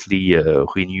completely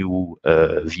renew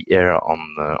the air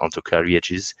on the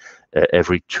carriages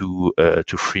every 2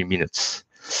 to 3 minutes.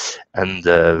 And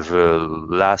the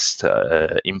last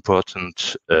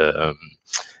important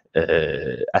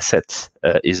asset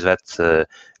is that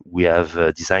we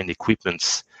have designed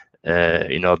equipments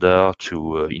in order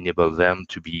to enable them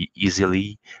to be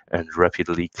easily and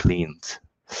rapidly cleaned.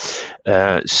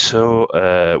 So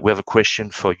we have a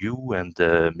question for you, and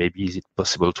maybe is it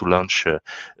possible to launch a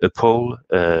poll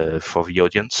for the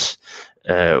audience?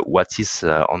 What is,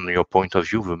 on your point of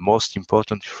view, the most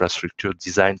important infrastructure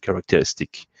design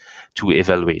characteristic to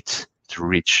evaluate to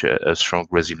reach a strong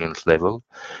resilience level?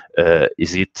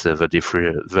 Is it the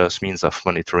diverse means of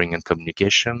monitoring and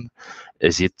communication?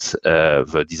 Is it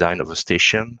the design of a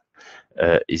station?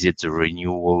 Is it the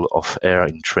renewal of air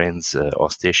in trains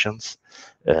or stations?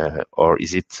 Or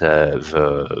is it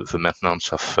the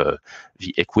maintenance of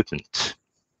the equipment?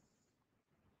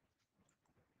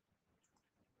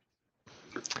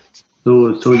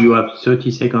 So you have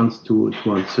 30 seconds to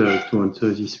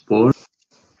answer this poll.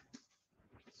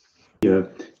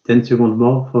 10 seconds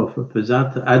more for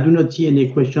that. I do not see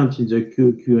any questions in the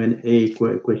Q&A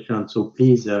question. So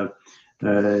please, the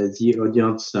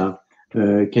audience,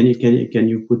 can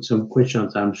you put some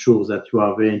questions? I'm sure that you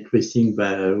are very interesting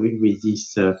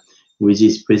with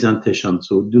this presentation.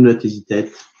 So do not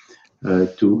hesitate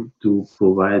to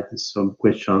provide some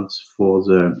questions for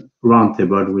the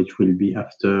roundtable, which will be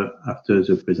after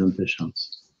the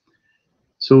presentations.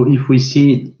 So if we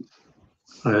see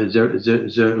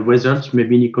the results,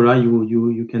 maybe Nicolas,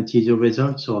 you can see the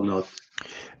results or not?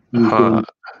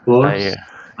 Pause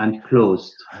and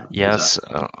closed. Yes,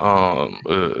 a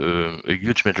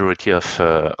huge majority of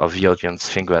the audience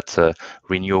think that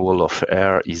renewal of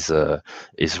air is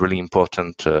really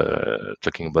important.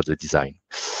 Talking about the design,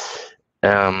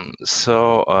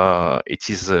 so it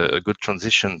is a good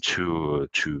transition to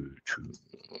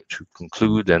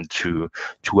conclude and to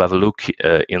have a look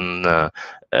in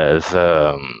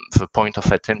the point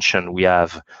of attention we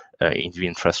have in the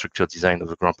infrastructure design of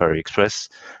the Grand Paris Express.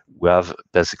 We have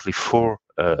basically 4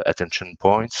 attention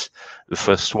points. The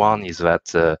first one is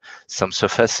that some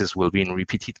surfaces will be in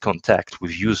repeated contact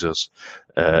with users,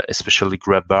 especially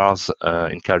grab bars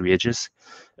in carriages,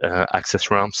 access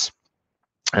ramps,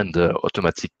 and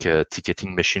automatic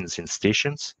ticketing machines in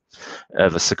stations.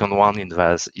 The second one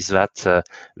is that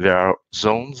there are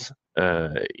zones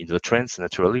in the trains,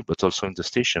 naturally, but also in the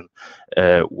station,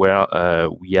 where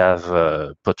we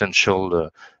have potential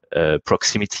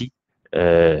proximity,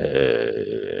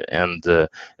 and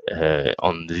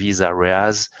on these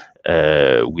areas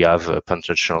we have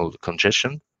potential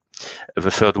congestion.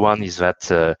 The third one is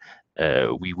that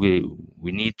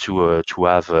we need to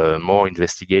have more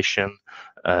investigation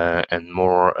and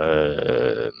more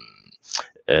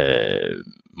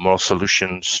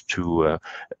solutions to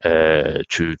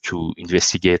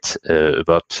investigate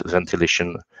about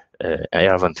ventilation,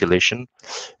 air ventilation,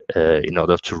 in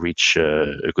order to reach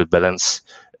a good balance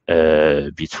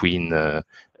between the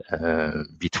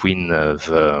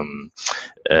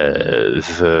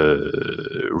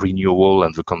renewal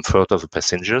and the comfort of the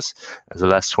passengers. And the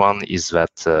last one is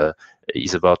that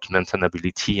is about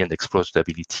maintainability and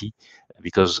exploitability,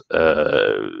 because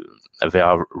they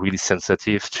are really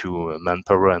sensitive to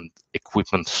manpower and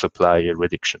equipment supply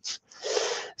reductions.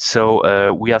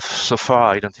 So we have so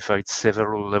far identified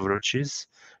several leverages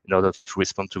in order to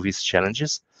respond to these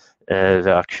challenges.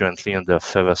 They are currently under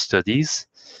further studies.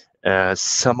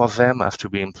 Some of them have to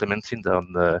be implemented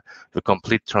on the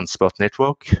complete transport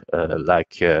network,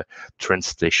 like train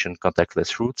station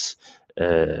contactless routes.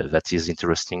 That is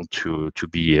interesting to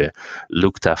be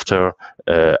looked after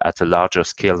at a larger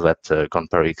scale that Grand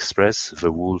Paris Express,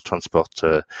 the whole transport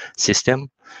system.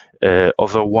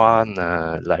 Other one,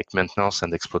 like maintenance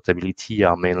and exploitability,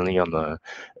 are mainly on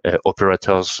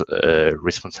operators'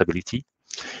 responsibility.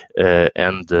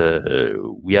 And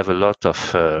we have a lot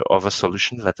of other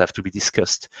solutions that have to be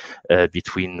discussed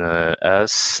between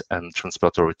us and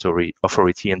Transport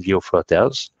Authority and the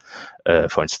operators.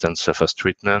 For instance, surface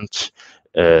treatment,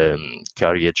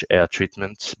 carriage air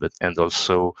treatment, and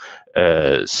also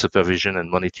supervision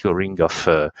and monitoring of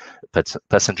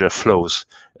passenger flows.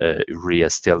 Uri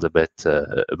has told a bit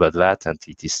about that, and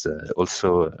it is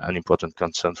also an important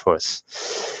concern for us.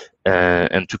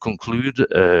 And to conclude,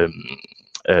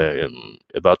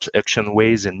 about action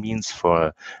ways and means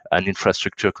for an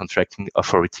infrastructure contracting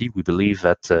authority, we believe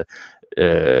that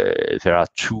there are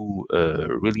 2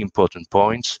 really important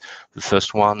points. The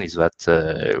first one is that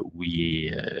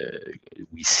we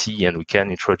see and we can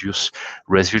introduce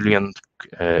resilience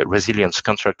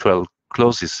contractual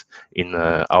clauses in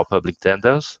our public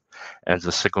tenders. And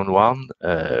the second one,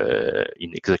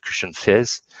 in execution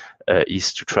phase,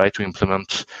 is to try to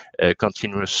implement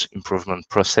continuous improvement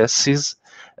processes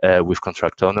with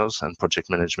contract owners and project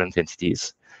management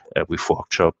entities, with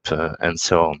workshop and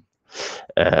so on.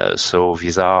 So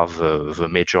these are the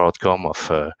major outcome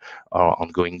of our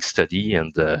ongoing study,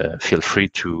 and feel free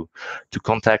to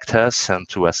contact us and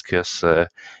to ask us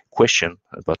questions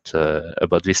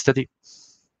about this study.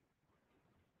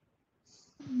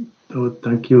 Oh,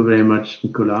 thank you very much,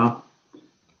 Nicolas,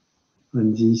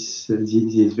 on this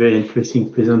very interesting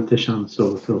presentation.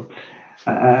 So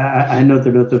I know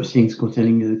a lot of things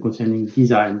concerning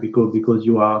design, because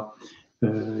you are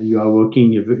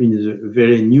working in a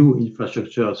very new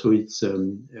infrastructure. So it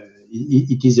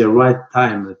is the right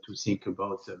time to think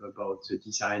about the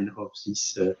design of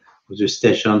this the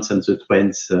stations and the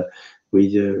trains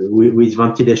with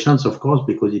ventilations, of course,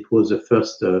 because it was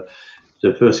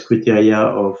the first criteria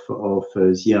of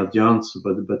the audience,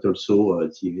 but also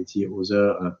the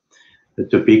other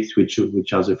topics which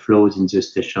are the flows in the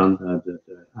station and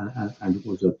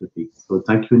other topics. So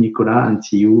thank you, Nicolas, and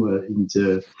see you in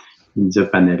the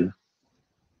panel.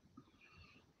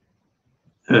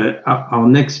 Our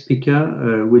next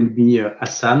speaker will be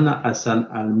Hassan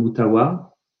Al-Mutawa,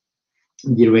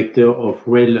 Director of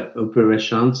Rail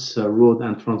Operations, Road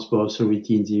and Transport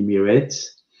Authority in the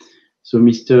Emirates. So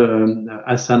Mr.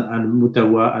 Hassan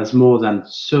Al-Mutawa has more than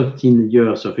 13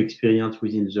 years of experience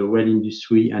within the rail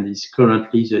industry and is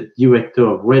currently the Director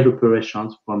of Rail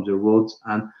Operations from the Roads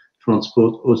and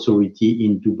Transport Authority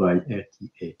in Dubai,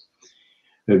 RTA.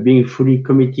 Being fully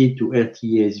committed to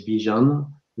RTA's vision,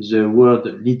 the world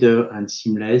leader and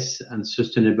seamless and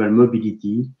sustainable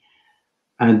mobility,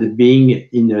 and being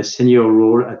in a senior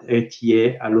role at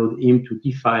RTA allowed him to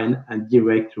define and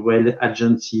direct rail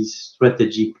agency's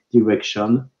strategic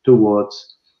direction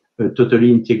towards a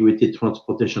totally integrated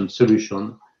transportation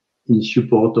solution in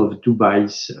support of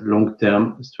Dubai's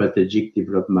long-term strategic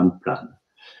development plan.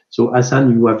 So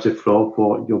Hassan, you have the floor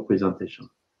for your presentation.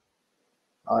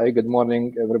 Hi, good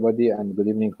morning, everybody, and good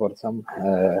evening for some.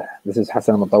 This is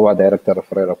Hassan Al-Mutawa, Director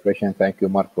of Rail Operation. Thank you,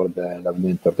 Mark, for the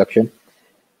lovely introduction.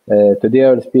 Today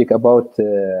I'll speak about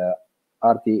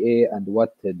RTA and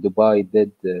what Dubai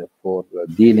did for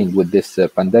dealing with this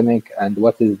pandemic and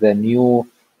what is the new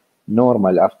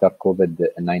normal after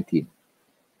COVID-19.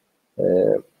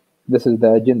 This is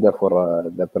the agenda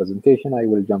for the presentation. I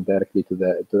will jump directly to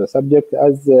the subject.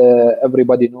 As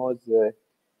everybody knows,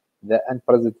 the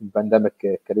unprecedented pandemic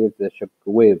creates a shock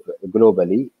wave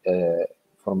globally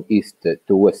from east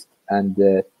to west, and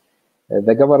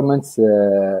the governments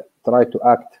try to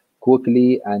act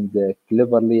quickly and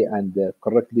cleverly and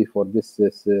correctly for this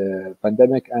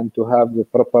pandemic and to have the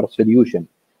proper solution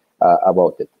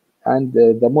about it. And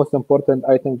the most important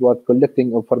items was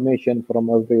collecting information from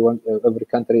every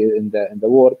country in the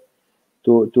world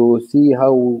to see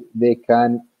how they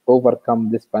can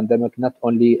overcome this pandemic, not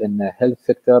only in the health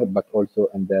sector, but also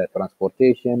in the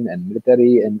transportation and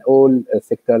military and all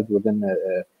sectors within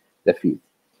the field.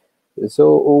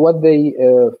 So what they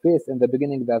faced in the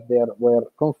beginning, that there were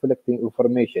conflicting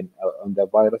information on the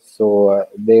virus. So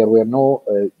there were no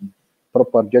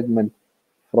proper judgment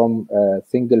from a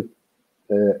single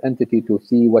entity to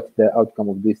see what's the outcome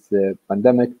of this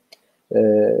pandemic.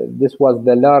 This was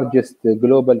the largest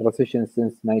global recession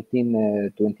since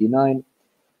 1929.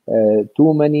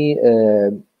 Too many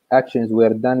actions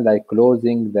were done, like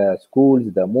closing the schools,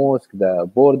 the mosques, the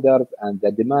borders, and the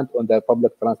demand on the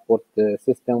public transport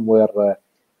system were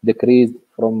decreased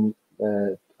from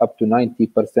up to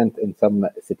 90% in some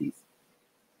cities.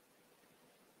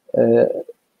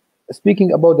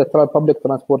 Speaking about the public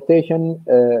transportation,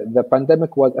 the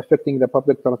pandemic was affecting the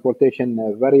public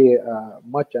transportation very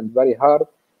much and very hard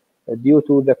due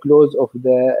to the close of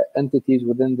the entities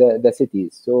within the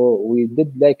cities. So we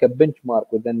did like a benchmark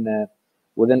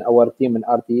within our team in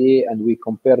RTA, and we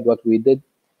compared what we did,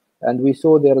 and we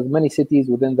saw there is many cities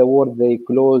within the world, they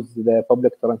closed the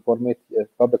public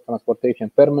transportation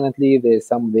permanently.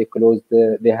 Some they closed,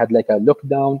 they had like a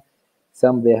lockdown.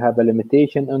 Some they have a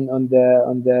limitation on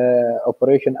the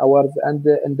operation hours, and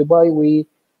in Dubai we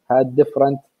had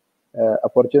different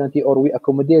opportunity, or we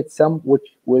accommodate some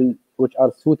which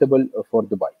are suitable for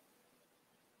Dubai.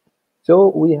 So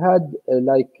we had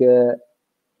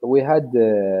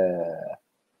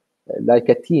like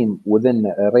a team within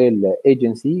a rail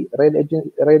agency.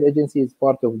 Rail agency is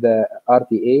part of the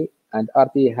RTA, and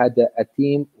RTA had a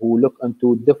team who look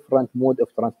into different mode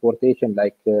of transportation,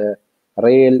 like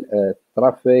rail,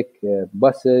 traffic,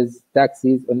 buses,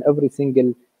 taxis, on every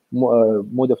single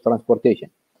mode of transportation.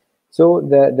 So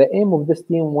the aim of this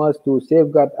team was to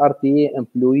safeguard RTA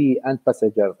employee and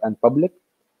passengers and public,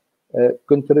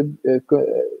 contribute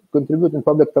in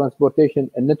public transportation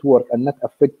and network, and not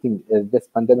affecting this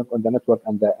pandemic on the network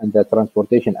and the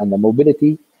transportation and the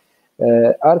mobility.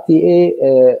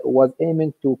 RTA was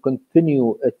aiming to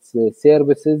continue its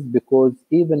services, because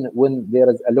even when there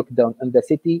is a lockdown in the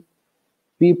city,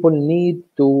 people need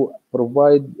to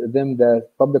provide them the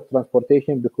public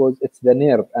transportation, because it's the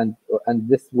nerve, and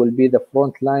this will be the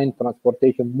frontline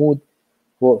transportation mode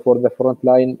for the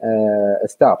frontline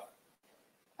staff,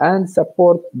 and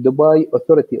support Dubai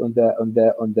authority on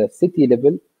the city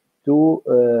level to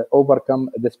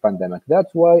overcome this pandemic.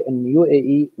 That's why in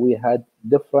UAE we had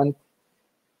different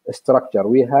structure.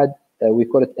 We had we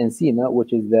call it NCIMA,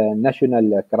 which is the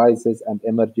National Crisis and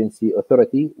Emergency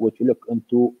Authority, which look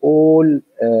into all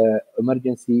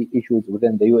emergency issues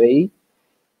within the UAE.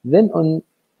 Then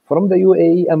from the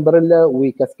UAE umbrella,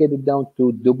 we cascaded down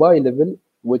to Dubai level,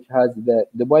 which has the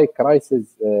Dubai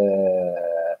Crisis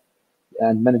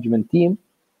and Management Team,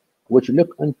 which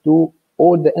look into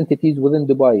all the entities within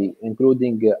Dubai,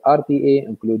 including RTA,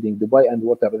 including Dubai and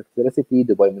Water Electricity,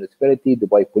 Dubai Municipality,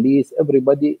 Dubai Police.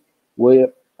 Everybody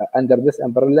were under this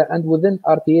umbrella, and within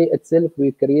RTA itself,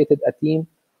 we created a team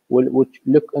which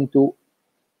look into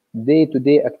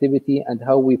day-to-day activity and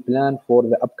how we plan for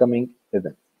the upcoming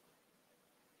event.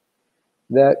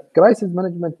 The crisis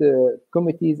management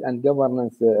committees and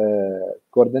governance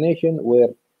coordination were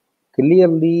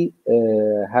clearly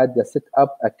had set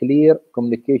up a clear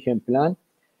communication plan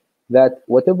that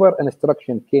whatever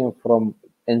instruction came from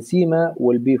NCEMA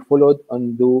will be followed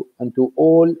onto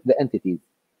all the entities.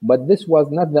 But this was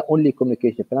not the only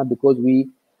communication plan, because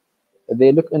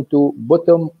they look into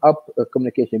bottom-up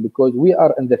communication, because we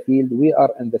are in the field, we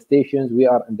are in the stations, we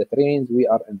are in the trains, we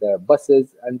are in the buses,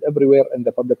 and everywhere in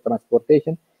the public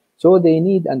transportation. So they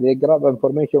need and they grab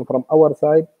information from our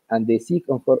side, and they seek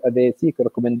a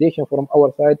recommendation from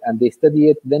our side, and they study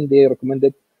it. Then they recommend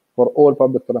it for all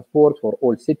public transport, for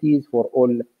all cities, for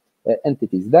all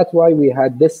entities. That's why we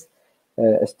had this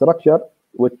structure,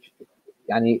 which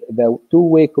the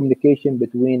two-way communication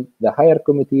between the higher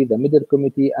committee, the middle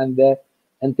committee, and the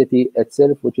entity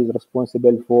itself, which is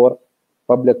responsible for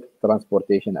public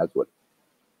transportation as well.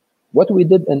 What we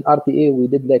did in RTA, we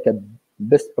did like a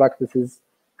best practices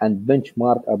and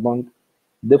benchmark among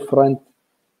different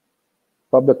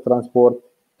public transport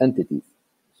entities.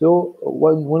 So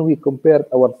when we compared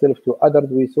ourselves to others,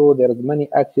 we saw there is many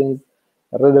actions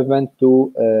relevant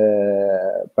to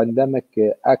pandemic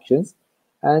actions.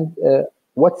 And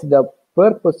what's the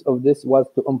purpose of this was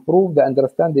to improve the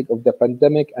understanding of the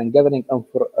pandemic and gathering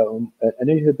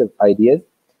initiative ideas.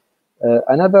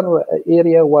 Another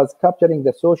area was capturing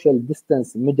the social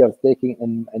distance measures taken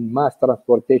in mass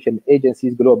transportation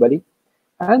agencies globally,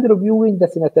 and reviewing the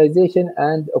sanitization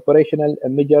and operational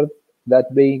measures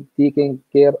that being taken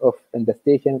care of in the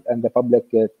stations and the public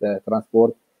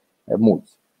transport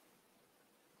modes.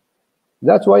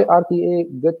 That's why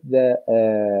RTA got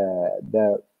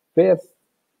the first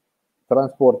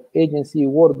transport agency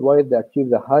worldwide that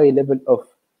achieved the high level of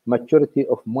maturity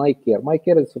of MyCare.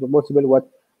 MyCare is responsible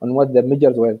on what the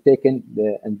measures were taken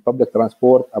in public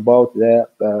transport about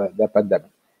the pandemic.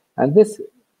 And this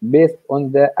based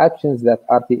on the actions that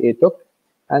RTA took.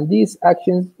 And these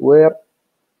actions were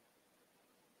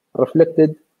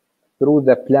reflected through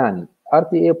the plan.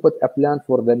 RTA put a plan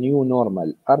for the new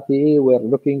normal. RTA were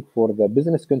looking for the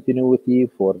business continuity,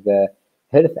 for the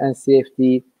health and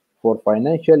safety, for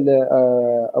financial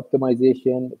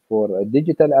optimization, for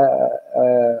digital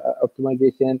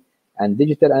optimization and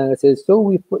digital analysis. So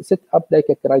we set up like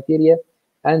a criteria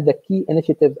and the key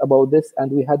initiatives about this.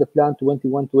 And we had a plan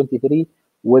 21-23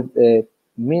 with a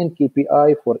main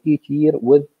KPI for each year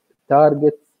with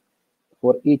targets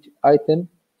for each item.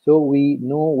 So we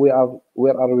know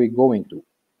where are we going to.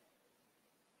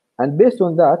 And based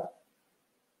on that,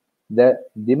 the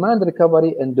demand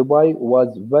recovery in Dubai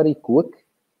was very quick,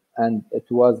 and it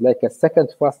was like a second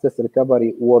fastest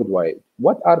recovery worldwide.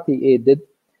 What RTA did,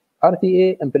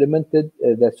 RTA implemented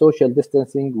the social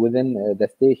distancing within the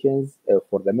stations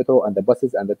for the metro and the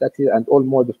buses and the taxis and all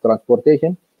modes of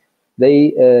transportation.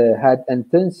 They had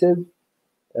intensive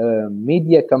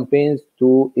media campaigns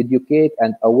to educate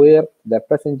and aware the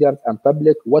passengers and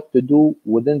public what to do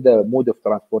within the mode of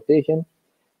transportation.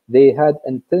 They had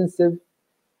intensive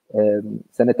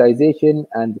sanitization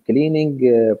and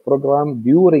cleaning program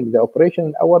during the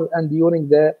operation hours and during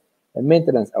the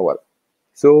maintenance hours.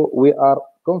 So we are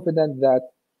confident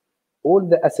that all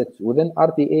the assets within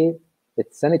RTA,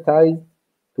 it's sanitized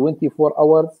 24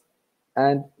 hours,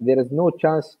 and there is no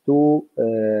chance to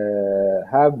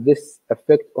have this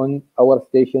effect on our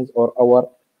stations or our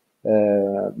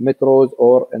metros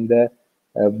or in the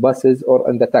buses or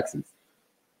in the taxis.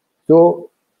 So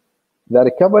the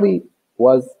recovery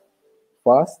was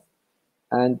fast,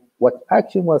 and what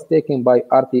action was taken by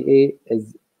RTA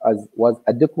was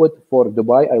adequate for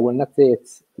Dubai. I will not say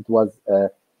it was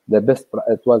the best.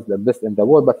 It was the best in the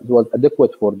world, but it was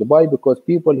adequate for Dubai because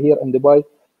people here in Dubai,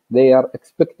 they are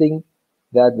expecting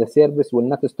that the service will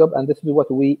not stop, and this is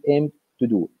what we aim to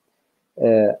do.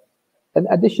 In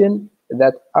addition,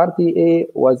 that RTA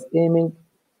was aiming,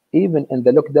 even in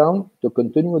the lockdown, to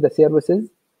continue the services,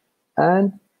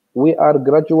 and we are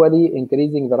gradually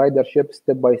increasing the ridership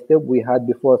step by step. We had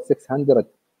before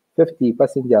 650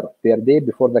 passengers per day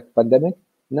before the pandemic.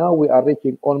 Now we are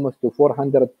reaching almost to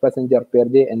 400 passengers per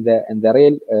day in the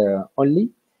rail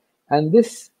only. And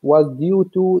this was due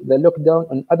to the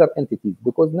lockdown on other entities,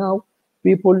 because now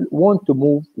people want to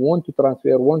move, want to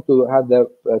transfer, want to have the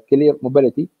clear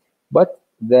mobility. But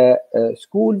the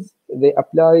schools, they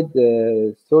applied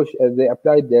the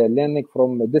learning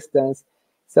from a distance.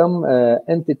 Some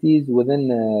entities within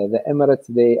the Emirates,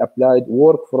 they applied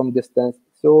work from distance.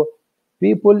 So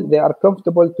people, they are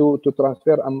comfortable to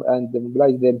transfer and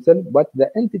mobilize themselves, but the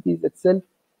entities itself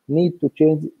need to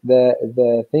change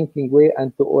the thinking way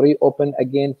and to reopen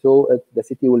again, so the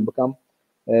city will become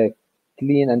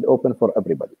clean and open for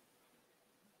everybody.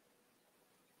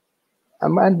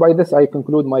 And by this, I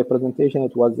conclude my presentation.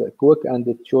 It was quick and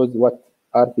it shows what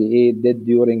RTA did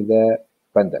during the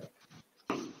pandemic.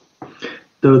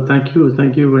 So thank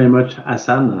you very much,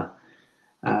 Hassan.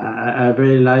 I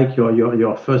very like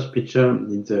your first picture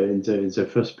in the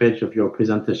first page of your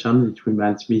presentation. It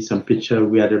reminds me some picture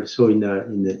we had also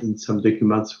in some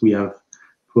documents we have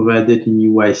provided in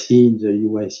UIC, in the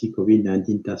UIC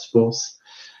COVID-19 task force,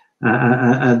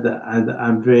 and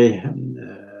I'm very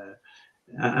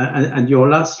and your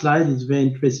last slide is very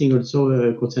interesting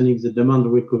also concerning the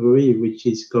demand recovery, which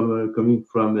is coming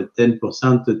from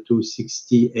 10% to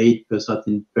 68%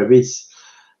 in Paris.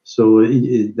 So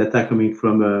data coming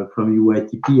from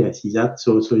UITP, I see that.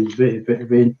 So it's very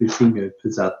interesting for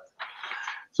that.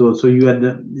 So you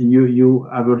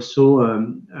have also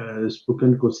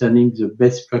spoken concerning the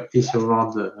best practice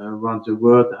around the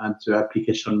world and the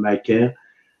application MyCare.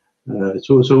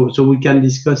 So we can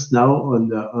discuss now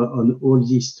on all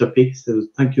these topics. So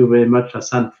thank you very much,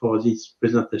 Hassan, for this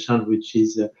presentation, which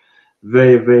is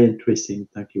very, very interesting.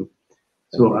 Thank you.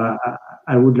 So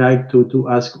I would like to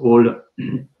ask all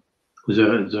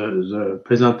the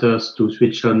presenters to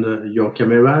switch on your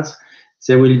cameras.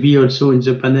 There will be also in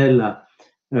the panel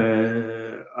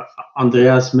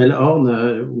Andreas Mellhorn,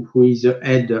 who is the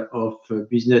head of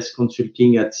business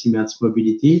consulting at Siemens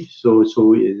Mobility. So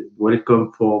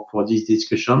welcome for this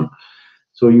discussion.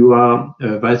 So you are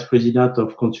vice president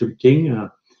of consulting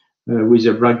with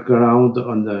a background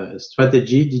on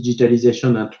strategy,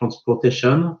 digitalization, and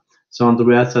transportation. So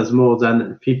Andreas has more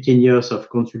than 15 years of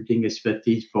consulting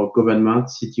expertise for government,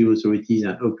 city authorities,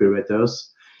 and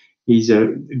operators. He's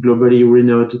a globally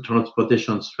renowned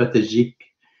transportation strategic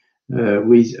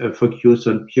with a focus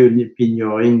on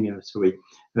pioneering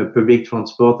public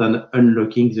transport and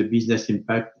unlocking the business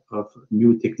impact of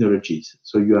new technologies.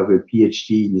 So you have a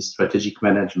PhD in strategic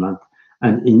management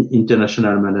and in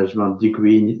international management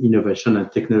degree in innovation and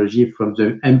technology from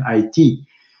the MIT.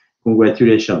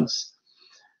 Congratulations.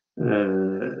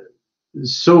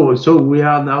 So we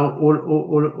are now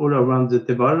all around the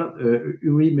table.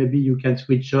 Uri, maybe you can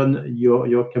switch on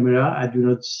your camera. I do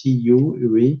not see you,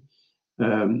 Uri.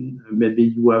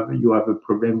 Maybe you have a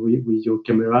problem with your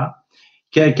camera.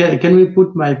 Can we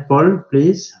put my poll,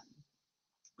 please?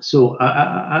 So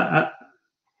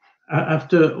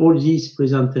after all these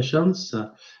presentations,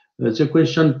 the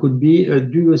question could be: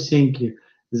 do you think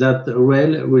that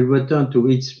rail will return to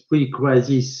its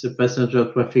pre-crisis passenger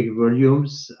traffic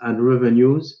volumes and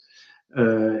revenues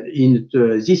in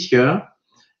this year?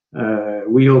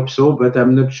 We hope so, but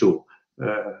I'm not sure.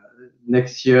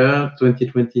 Next year,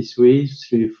 2023,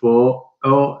 3, 4,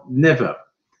 or never.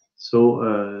 So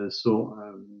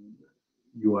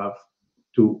you have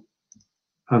to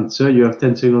answer. You have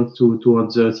 10 seconds to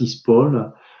answer this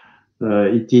poll.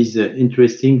 It is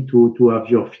interesting to have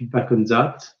your feedback on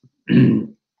that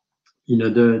in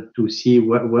order to see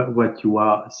what you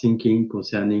are thinking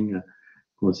concerning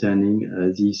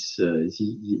this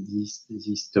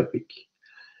topic.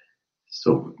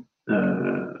 So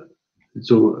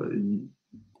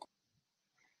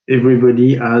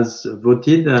everybody has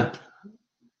voted.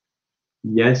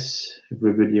 Yes,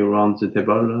 everybody around the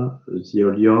table, the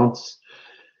audience.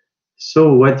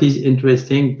 So what is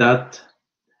interesting that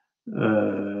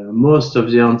most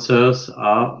of the answers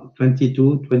are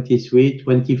 22, 23,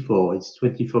 24. It's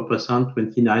 24%,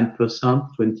 29%,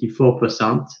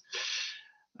 24%.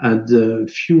 And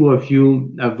few of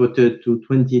you have voted to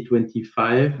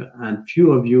 2025, and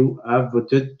few of you have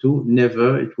voted to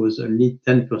never. It was only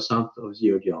 10% of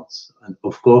the audience. And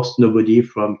of course, nobody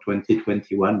from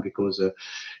 2021, because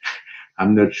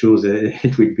I'm not sure that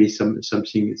it will be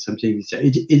something.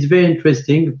 It's very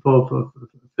interesting for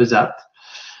that.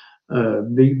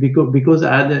 Because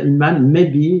I had in mind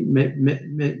maybe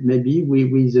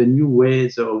with the new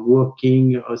ways of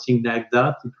working or things like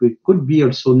that, it could be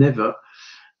also never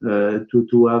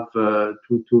to have the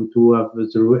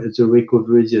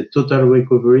recovery, the total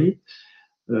recovery.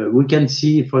 We can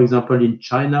see, for example, in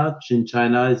China. In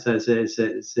China,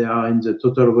 they are in the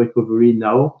total recovery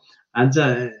now, and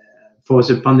for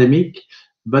the pandemic.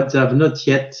 But they have not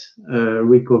yet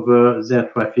recovered their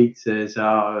traffic. They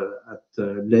are at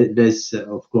less,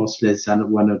 of course, less than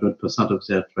 100% of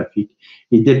their traffic.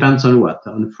 It depends on what.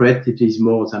 On freight, it is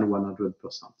more than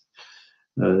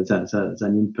 100%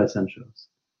 than in passengers.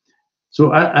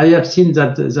 So I have seen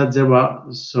that there are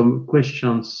some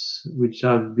questions which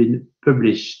have been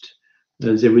published.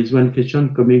 There is one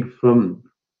question coming from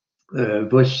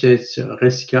Wojciech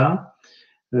Reska,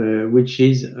 which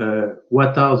is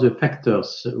what are the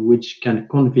factors which can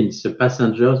convince the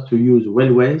passengers to use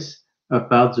railways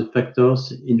apart the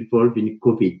factors involved in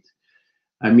COVID?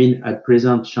 I mean, at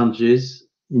present changes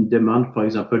in demand, for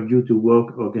example, due to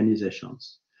work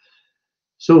organizations.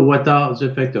 So what are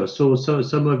the factors? So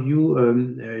some of you,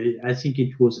 I think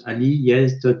it was Ali,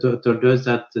 yes, told us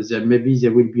that maybe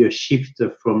there will be a shift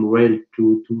from rail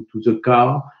to the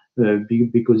car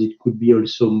because it could be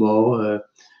also more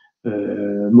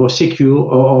secure,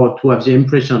 or to have the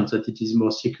impression that it is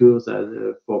more secure,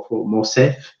 for more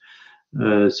safe.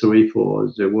 Sorry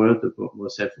for the word,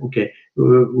 more safe. Okay,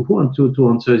 who want to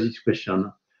answer this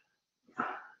question?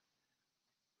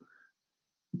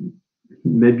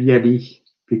 Maybe Ali.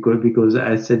 Because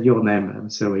I said your name, I'm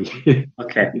sorry.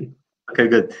 Okay,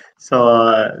 good.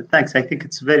 So thanks. I think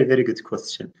it's a very, very good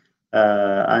question.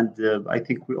 And I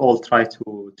think we all try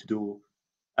to do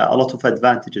a lot of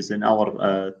advantages in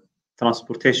our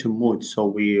transportation mode. So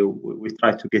we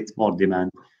try to get more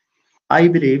demand. I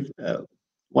believe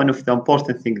one of the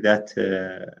important things that's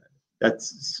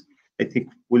I think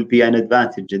will be an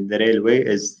advantage in the railway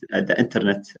is the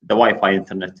internet, the Wi-Fi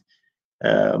internet.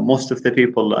 Most of the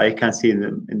people I can see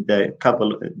in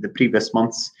the previous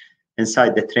months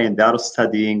inside the train, they are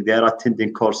studying, they are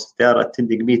attending courses, they are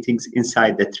attending meetings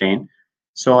inside the train.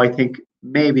 So I think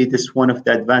maybe this is one of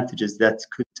the advantages that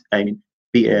could,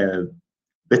 be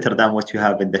better than what you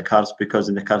have in the cars, because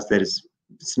in the cars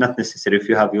it's not necessary if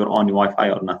you have your own Wi-Fi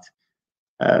or not.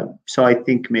 So I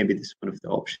think maybe this is one of the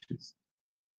options.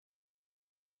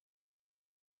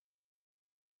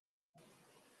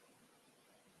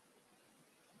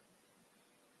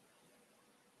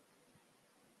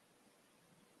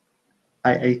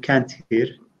 I can't hear.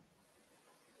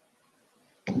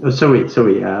 Oh, sorry.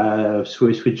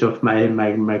 Switch off my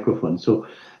microphone. So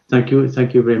thank you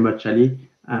very much, Ali.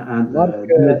 And Mark,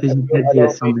 the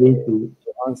assembly to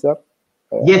answer.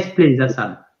 Yes, please,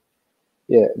 Hassan.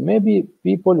 Yeah, maybe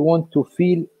people want to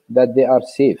feel that they are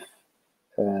safe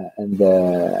in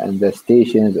the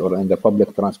stations or in the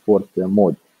public transport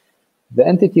mode. The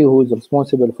entity who is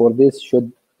responsible for this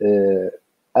should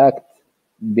act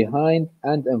behind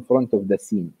and in front of the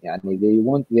scene.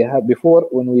 They have before,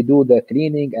 when we do the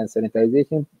cleaning and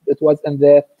sanitization, it was in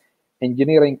the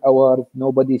engineering hours.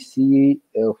 Nobody see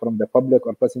from the public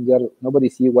or passenger. Nobody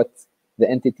see what the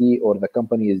entity or the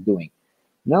company is doing.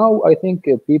 Now I think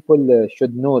people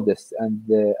should know this, and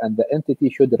the entity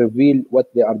should reveal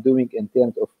what they are doing in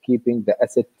terms of keeping the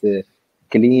asset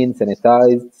clean,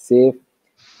 sanitized, safe,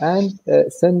 and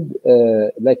send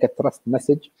like a trust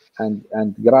message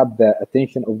and grab the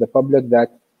attention of the public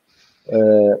that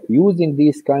using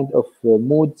these kind of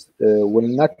modes will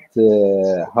not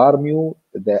harm you.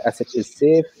 The asset is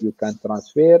safe, you can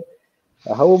transfer.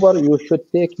 However, you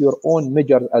should take your own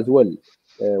measures as well,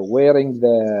 wearing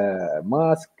the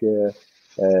mask,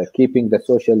 keeping the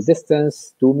social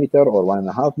distance 2 meters or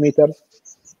 1.5 meters.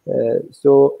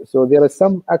 So there are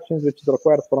some actions which is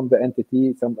required from the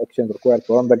entity, some actions required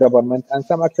from the government, and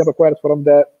some action required from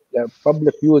the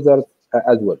public users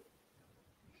as well.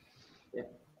 Yeah.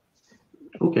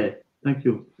 Okay, thank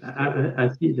you. I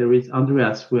see there is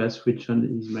Andreas who has switched on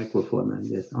his microphone, and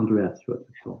yes, Andreas, you have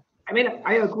the floor. I mean,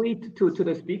 I agree to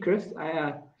the speakers.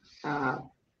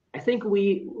 I think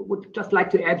we would just like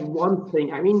to add one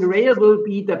thing. I mean, rail will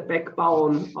be the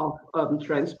backbone of urban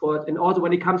transport, and also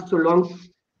when it comes to long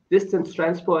distance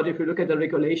transport, if you look at the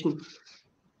regulation,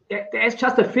 there's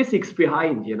just a physics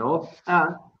behind, you know.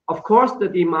 Of course, the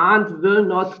demand will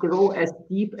not grow as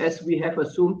deep as we have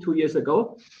assumed 2 years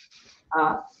ago.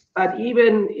 But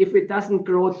even if it doesn't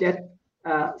grow that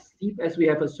steep as we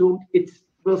have assumed, it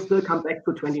will still come back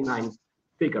to 29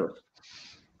 figures.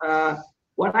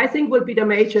 What I think will be the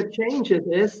major changes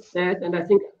is that, and I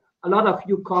think a lot of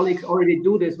you colleagues already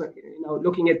do this, you know,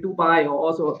 looking at Dubai or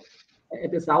also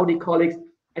at the Saudi colleagues,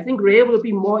 I think rail will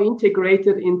be more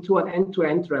integrated into an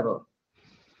end-to-end travel.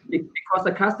 Because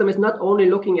the customer is not only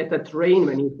looking at the train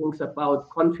when he thinks about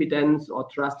confidence or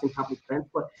trust in public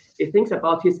transport, he thinks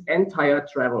about his entire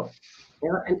travel.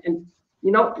 Yeah, and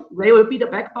you know, rail will be the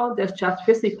backbone. There's just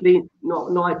physically no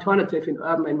alternative in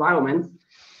urban environments.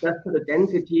 Just to the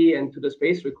density and to the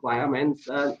space requirements,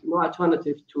 no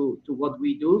alternative to what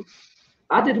we do.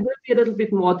 But it will be a little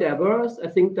bit more diverse. I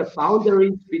think the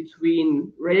boundaries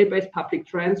between rail-based public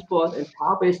transport and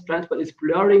car-based transport is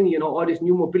blurring. You know, all these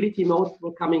new mobility modes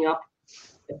were coming up,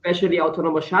 especially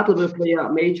autonomous shuttle will play a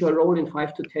major role in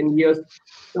 5 to 10 years.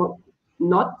 So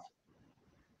not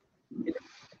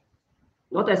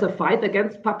as a fight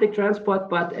against public transport,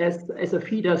 but as a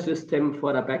feeder system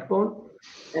for the backbone.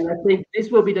 And I think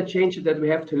this will be the changes that we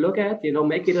have to look at, you know,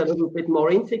 make it a little bit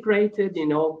more integrated, you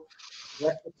know, we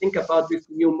have to think about this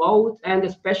new mode, and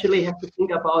especially have to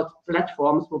think about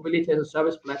platforms, mobility as a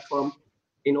service platform,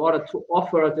 in order to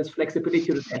offer this flexibility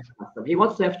to the customer. He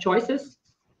wants to have choices,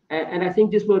 and I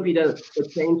think this will be the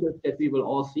changes that we will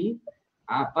all see.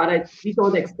 But we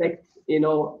don't expect,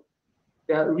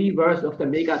 the reverse of the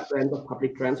mega trend of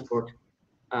public transport.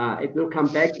 It will come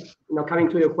back. Coming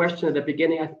to your question at the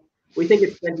beginning, we think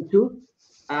it's 22,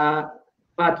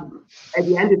 but at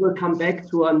the end it will come back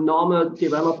to a normal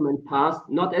development path,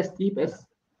 not as steep as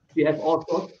we have all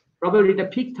thought. Probably the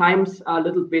peak times are a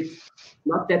little bit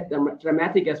not that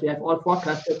dramatic as we have all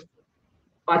forecasted,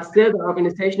 but still the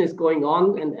urbanization is going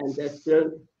on, and there's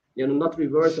still, not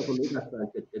reverse of a mega trend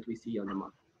that we see on the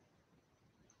market.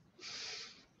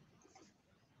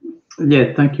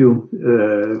 Yeah, thank you.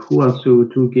 Who wants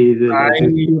to give?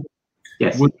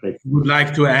 Yes, would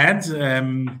like to add.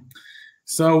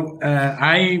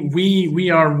 We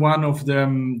are one of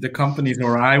the companies,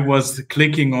 or I was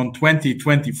clicking on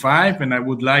 2025, and I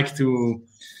would like to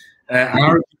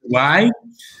argue why.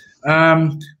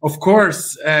 Of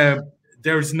course,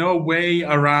 there's no way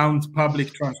around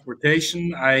public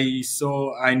transportation. I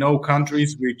know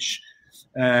countries which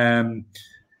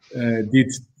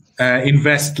did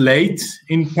invest late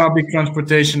in public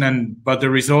transportation, but the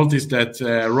result is that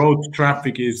road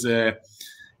traffic is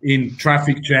in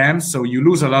traffic jams, so you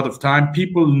lose a lot of time.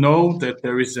 People know that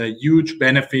there is a huge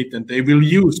benefit and they will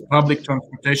use public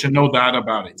transportation, no doubt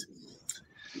about it.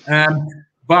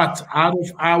 But out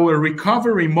of our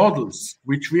recovery models,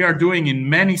 which we are doing in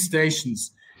many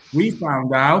stations, we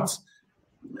found out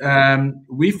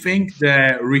we think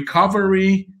the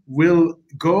recovery will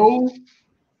go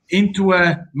into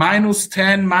a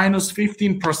 -10,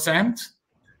 -15%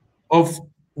 of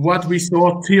what we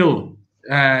saw till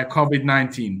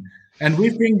COVID-19. And we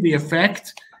think the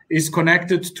effect is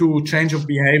connected to change of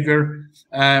behavior.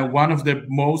 One of the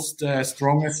most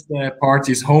strongest part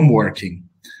is home working.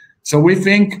 So we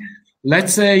think,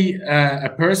 let's say a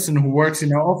person who works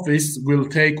in an office will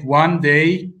take 1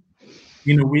 day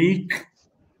in a week,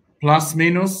 plus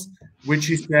minus, which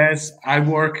he says, I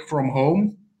work from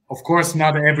home. Of course,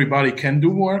 not everybody can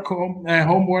do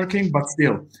home working, but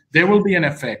still, there will be an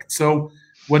effect. So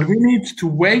what we need to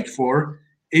wait for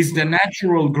is the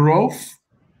natural growth,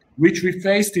 which we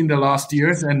faced in the last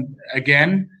years. And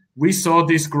again, we saw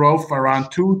this growth around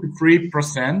 2 to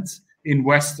 3% in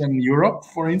Western Europe,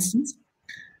 for instance.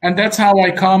 And that's how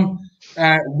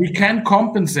we can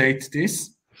compensate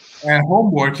this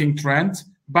home working trend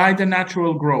by the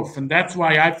natural growth. And that's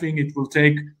why I think it will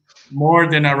take more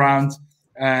than around,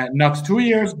 not 2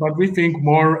 years, but we think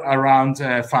more around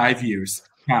 5 years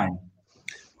time.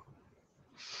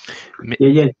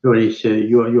 Yes, Boris,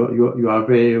 you are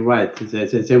very right. There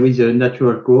is a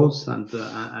natural growth, and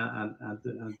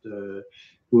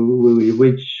we will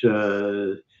reach.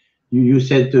 You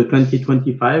said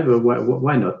 2025.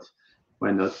 Why not?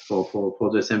 Why not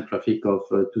for the same traffic of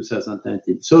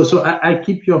 2019? So I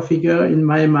keep your figure in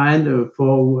my mind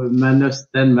for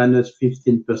 -10,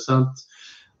 -15%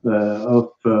 of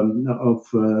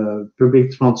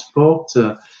public transport.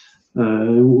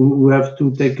 We have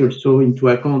to take also into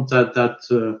account that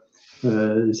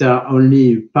there are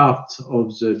only part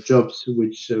of the jobs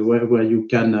where you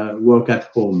can work at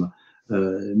home.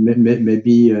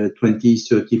 Maybe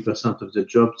 20-30% of the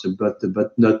jobs, but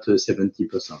not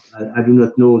 70%. I do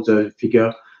not know the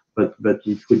figure, but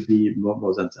it would be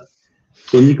more than that.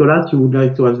 So, Nicolas, you would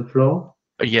like to have the floor?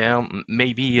 Yeah,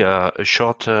 maybe a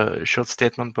short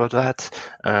statement about that.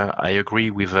 I agree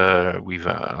with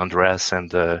Andreas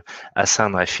and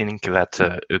Hassan. I think that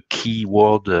a key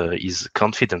word is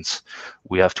confidence.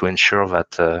 We have to ensure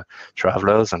that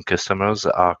travelers and customers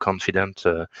are confident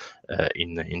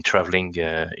in traveling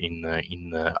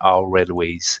in our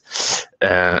railways.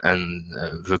 And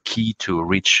the key to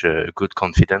reach good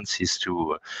confidence is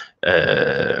to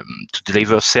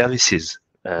deliver services.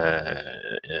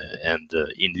 And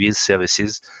in these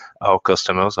services, our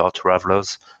customers, our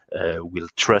travelers, will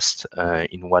trust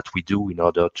in what we do in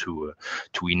order to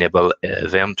enable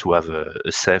them to have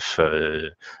a safe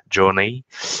journey.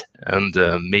 And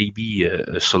maybe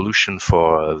a solution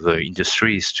for the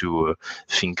industry is to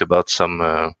think about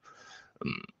some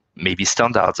maybe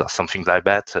standards or something like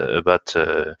that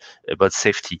about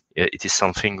safety. It is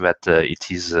something that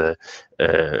it is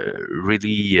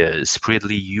really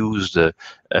spreadly used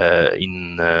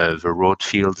in the road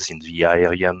fields, in the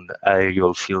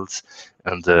aerial fields,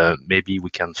 and maybe we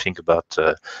can think about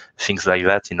things like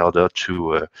that in order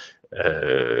to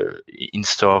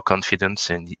install confidence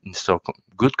and install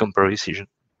good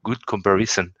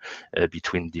comparison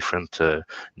between different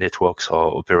networks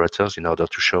or operators in order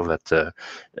to show that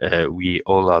we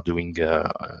all are doing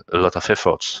a lot of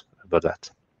efforts about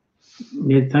that.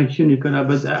 Yeah, thank you, Nicola.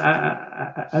 But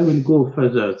I will go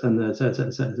further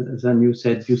than you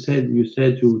said. You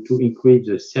said to increase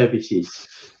the services,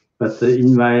 but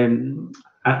in my,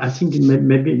 I think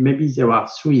maybe there are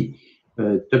three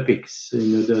topics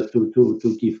in order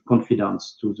to give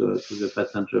confidence to the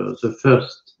passenger. The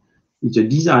first is the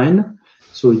design.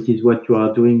 So it is what you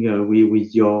are doing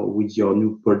with your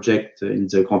new project in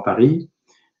the Grand Paris.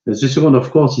 The second,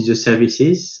 of course, is the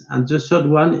services, and the third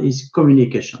one is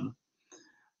communication.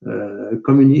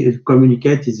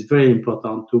 Communicate is very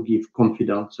important to give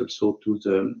confidence also to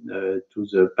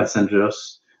the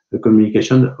passengers. The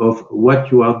communication of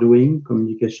what you are doing,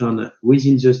 communication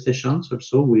within the stations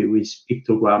also with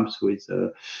pictograms, with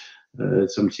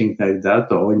something like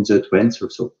that, or in the trains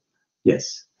also.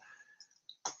 Yes.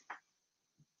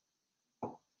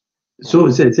 So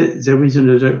there is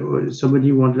another,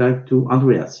 somebody would like to,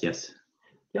 Andreas, yes.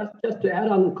 Just to add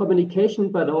on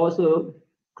communication, but also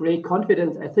create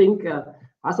confidence. I think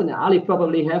us and Ali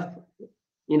probably have,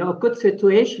 a good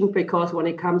situation, because when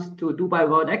it comes to Dubai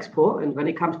World Expo and when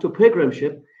it comes to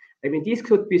pilgrimship, I mean, this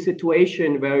could be a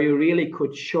situation where you really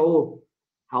could show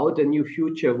how the new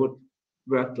future would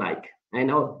work like. I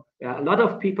know a lot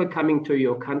of people coming to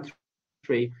your country,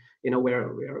 where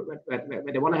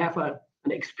they want to have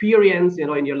an experience,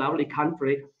 in your lovely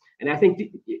country. And I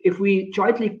think if we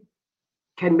jointly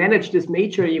can manage these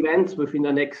major events within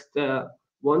the next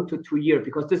 1 to 2 years,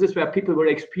 because this is where people will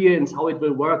experience how it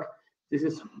will work. This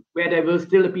is where they will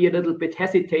still be a little bit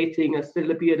hesitating and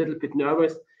still be a little bit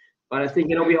nervous. But I think,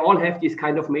 we all have these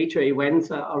kind of major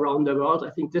events around the world.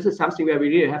 I think this is something where we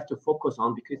really have to focus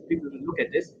on, because people will look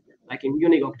at this, like in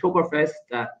Munich Oktoberfest,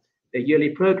 the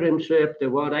yearly pilgrimship, the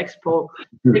World Expo.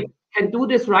 They can do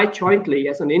this right jointly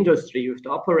as an industry with the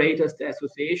operators, the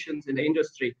associations in the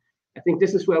industry. I think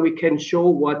this is where we can show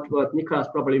what Nicolas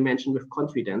probably mentioned with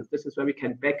confidence. This is where we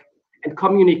can back and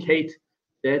communicate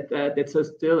that that's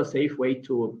still a safe way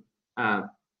to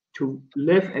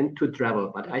live and to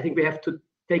travel. But I think we have to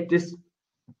take this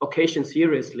occasion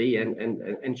seriously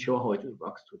and show how it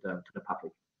works to the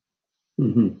public.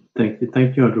 Mm-hmm.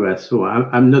 Thank you, Andreas. So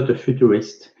I'm not a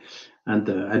futurist, and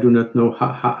I do not know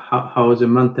how the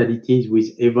mentalities will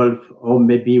evolve, or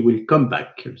maybe will come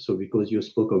back. So because you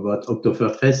spoke about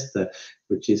Oktoberfest,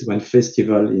 which is one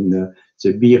festival in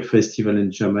the beer festival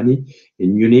in Germany,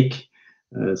 in Munich.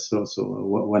 So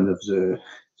one of the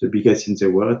biggest in the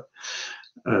world.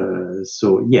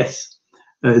 So yes,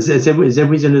 there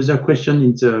is another question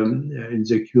in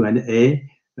the Q&A,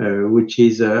 which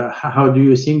is how do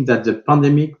you think that the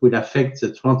pandemic will affect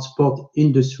the transport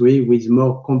industry with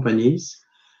more companies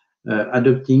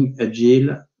adopting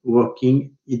agile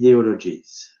working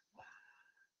ideologies?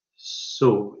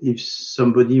 So if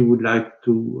somebody would like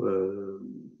to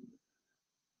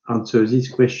answer this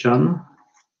question.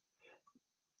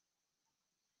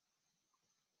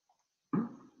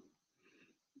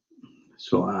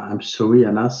 So I'm sorry,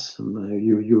 Anas,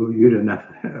 you don't have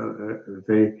a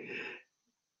very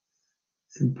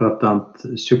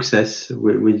important success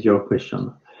with your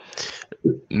question.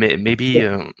 Maybe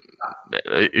a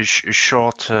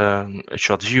short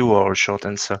view or a short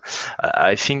answer.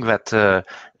 I think that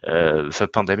the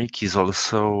pandemic is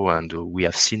also, and we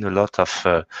have seen a lot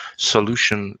of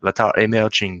solutions that are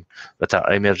emerging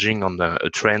on a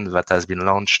trend that has been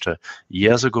launched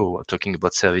years ago. Talking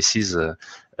about services,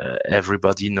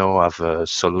 everybody now have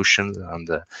solutions and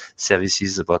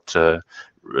services about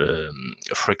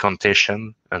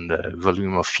frequentation and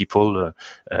volume of people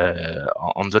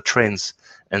on the trains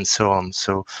and so on.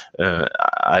 So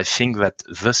I think that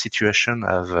the situation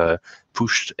have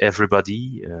pushed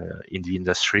everybody in the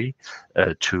industry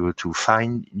to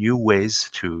find new ways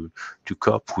to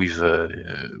cope with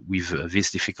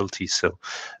these difficulties. So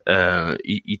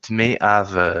it may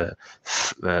have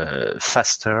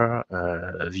faster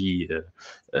the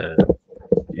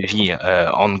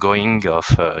ongoing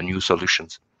of new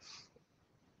solutions.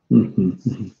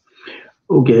 Mm-hmm.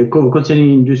 Okay,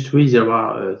 concerning industry, there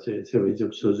is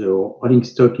also the rolling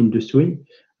stock industry.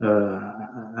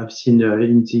 I've seen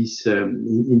in this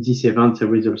event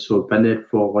there is also a panel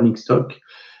for rolling stock.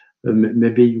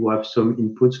 Maybe you have some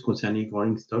inputs concerning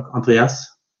rolling stock, Andreas.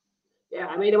 Yeah,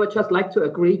 I mean, I would just like to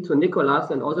agree to Nicolas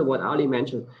and also what Ali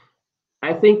mentioned.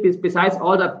 I think besides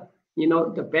all the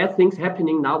bad things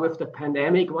happening now with the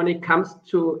pandemic, when it comes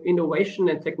to innovation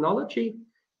and technology,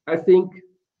 I think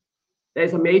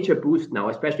there's a major boost now,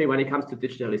 especially when it comes to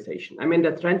digitalization. I mean,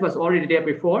 the trend was already there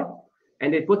before,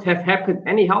 and it would have happened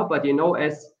anyhow, but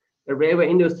as the railway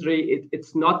industry,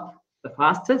 it's not the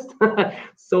fastest.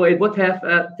 So it would have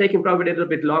taken probably a little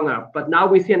bit longer. But now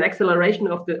we see an acceleration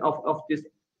of this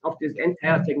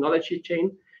entire technology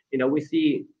chain. we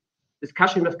see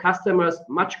discussion with customers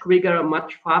much quicker,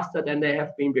 much faster than they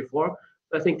have been before.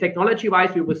 So I think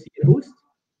technology-wise, we will see a boost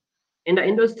in the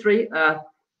industry,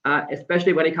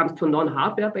 especially when it comes to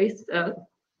non-hardware-based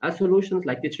solutions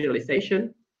like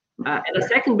digitalization. And the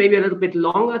second, maybe a little bit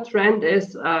longer trend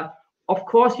is, of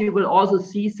course, you will also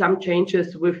see some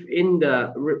changes within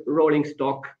the rolling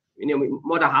stock,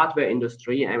 more the hardware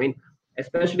industry. I mean,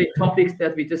 especially topics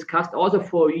that we discussed also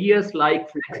for years, like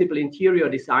flexible interior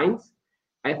designs.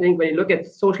 I think when you look at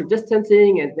social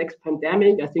distancing and next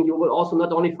pandemic, I think you will also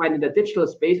not only find in the digital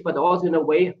space, but also in a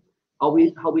way how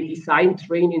we design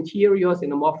train interiors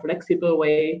in a more flexible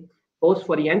way, both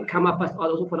for the end comer, but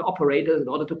also for the operators in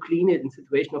order to clean it in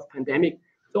situation of pandemic.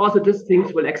 So also these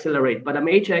things will accelerate, but a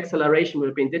major acceleration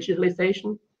will be in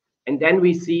digitalization. And then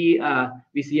we see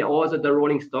also the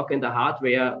rolling stock and the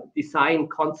hardware design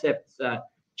concepts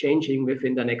changing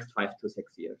within the next 5 to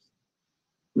 6 years.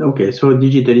 Okay, so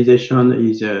digitalization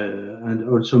is, and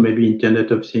also maybe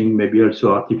Internet of Things, maybe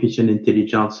also artificial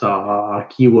intelligence are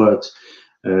keywords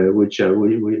which are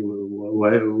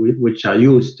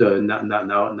used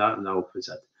now for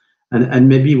that. And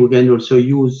maybe we can also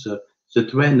use the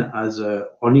trend as a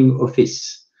running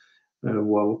office.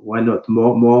 Well, why not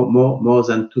more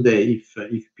than today?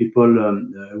 If people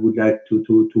would like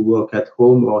to work at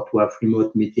home or to have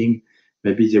remote meeting,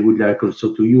 maybe they would like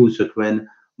also to use the trend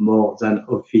more than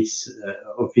office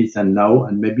than now,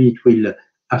 and maybe it will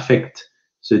affect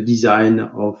the design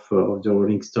of the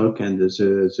rolling stock and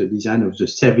the design of the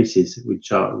services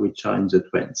which are in the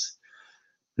trends.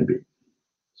 Maybe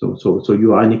so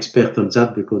you are an expert on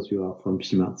that because you are from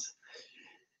Siemens.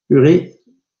 Uri?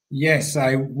 Yes,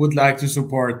 I would like to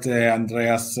support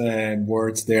Andreas'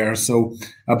 words there. So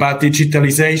about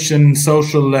digitalization,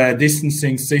 social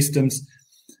distancing systems,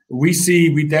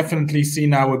 we definitely see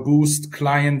now a boost.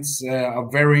 Clients are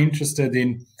very interested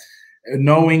in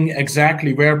knowing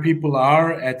exactly where people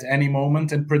are at any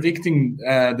moment and predicting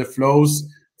the flows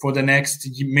for the next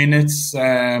minutes,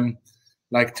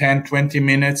 like 10, 20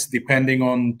 minutes, depending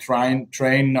on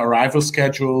train arrival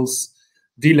schedules,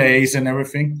 delays and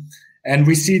everything. And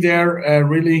we see there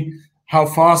really how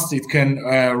fast it can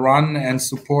run and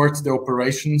support the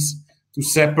operations to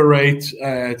separate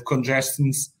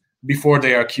congestions before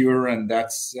they occur, and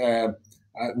that's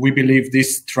we believe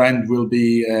this trend will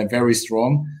be very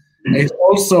strong.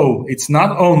 It's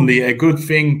not only a good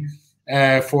thing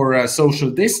for social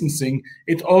distancing;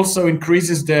 it also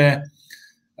increases the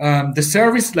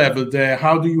service level.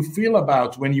 How do you feel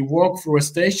about when you walk through a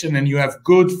station and you have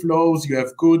good flows, you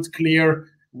have good, clear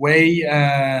way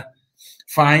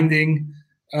finding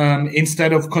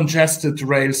instead of congested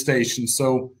rail stations.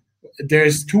 So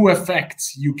there's two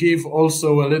effects. You give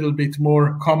also a little bit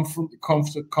more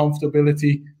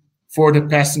comfortability for the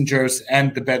passengers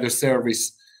and the better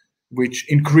service, which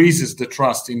increases the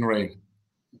trust in rail.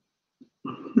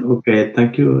 Okay,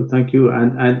 thank you.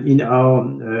 And in our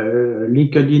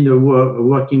LinkedIn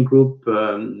working group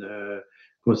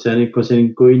concerning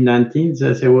COVID-19,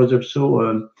 there was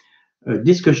also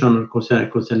discussion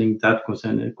concerning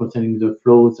the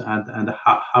flows and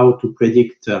how to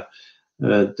predict the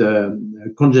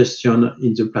congestion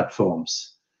in the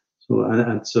platforms. So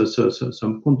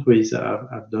some countries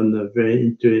have done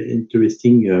very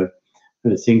interesting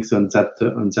things on that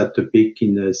topic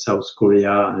in South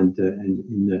Korea and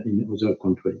in other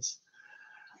countries.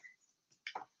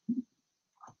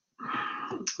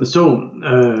 So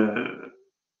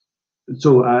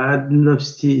I do not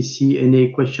see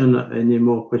any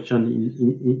more question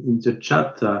in the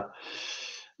chat.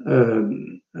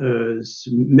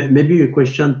 Maybe a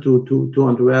question to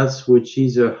Andreas, which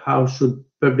is how should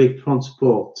public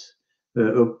transport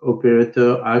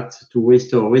operator act to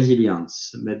restore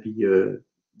resilience? Maybe a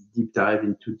deep dive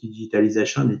into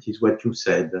digitalization. It is what you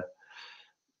said.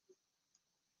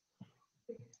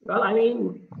 Well, I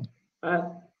mean,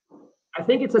 I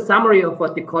think it's a summary of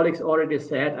what the colleagues already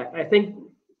said. I think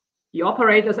the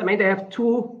operators, I mean, they have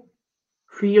two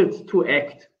fields to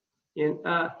act in.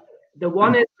 The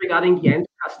one is regarding the end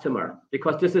customer,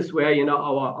 because this is where,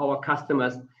 our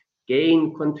customers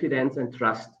gain confidence and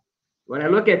trust. When I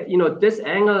look at, this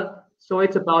angle, so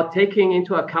it's about taking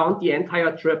into account the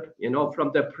entire trip,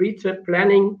 from the pre-trip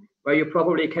planning, where you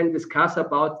probably can discuss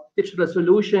about digital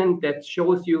solution that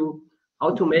shows you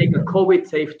how to make a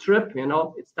COVID-safe trip.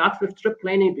 It starts with trip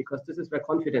planning because this is where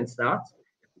confidence starts.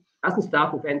 It doesn't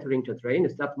start with entering the train.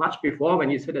 It starts much before, when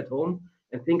you sit at home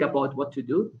and think about what to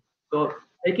do. So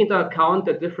take into account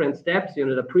the different steps,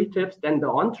 the pre-trips, then the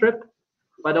on-trip,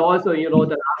 but also, the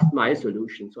last mile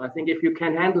solution. So I think if you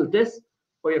can handle this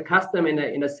for your customer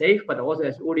in a safe, but also,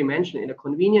 as Uri mentioned, in a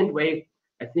convenient way,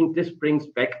 I think this brings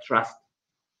back trust.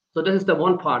 So this is the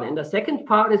one part. And the second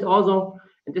part is also,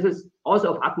 and this is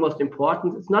also of utmost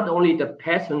importance, it's not only the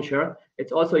passenger,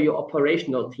 it's also your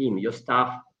operational team, your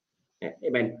staff. I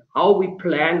mean, how we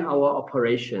plan our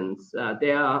operations,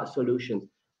 their solutions,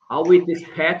 how we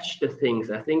dispatch the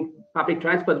things. I think public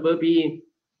transport will be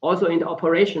also in the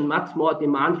operation much more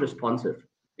demand responsive,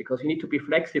 because you need to be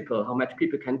flexible, how much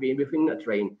people can be within a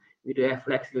train. You need to have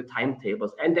flexible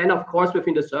timetables. And then, of course,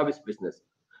 within the service business,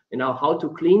 you know, how to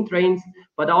clean trains,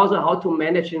 but also how to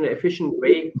manage in an efficient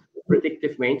way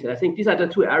predictive maintenance. I think these are the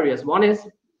two areas. One is,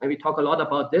 and we talk a lot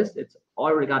about this, it's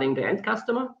all regarding the end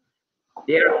customer.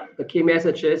 There, the key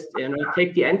message is, you know,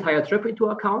 take the entire trip into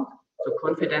account. So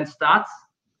confidence starts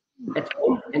at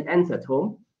home and ends at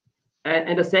home.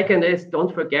 And the second is,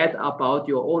 don't forget about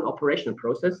your own operational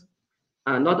process,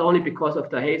 not only because of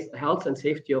the health and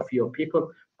safety of your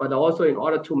people, but also in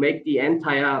order to make the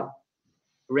entire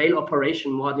rail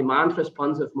operation more demand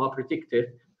responsive, more predictive,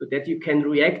 so that you can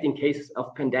react in case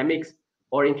of pandemics,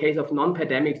 or in case of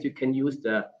non-pandemics, you can use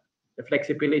the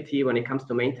flexibility when it comes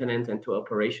to maintenance and to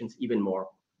operations even more.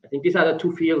 I think these are the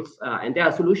two fields, and there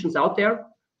are solutions out there,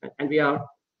 and we are,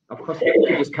 of course, happy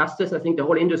to discuss this. I think the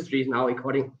whole industry is now,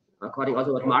 according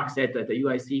also what Mark said at the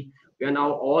UIC, we are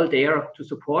now all there to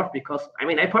support, because I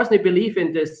mean, I personally believe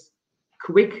in this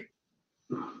quick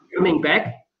coming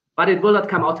back, but it will not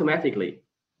come automatically.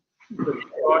 So,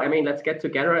 I mean, let's get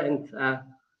together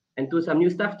and do some new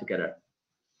stuff together.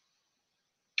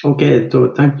 Okay,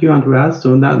 so thank you, Andreas.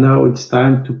 So now it's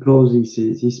time to close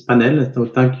this panel. So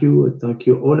thank you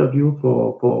all of you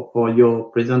for your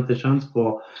presentations,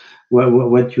 for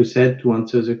what you said, to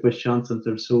answer the questions, and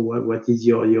also what is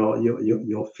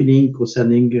your feeling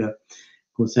concerning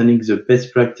the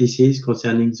best practices,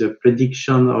 concerning the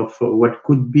prediction of what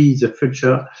could be the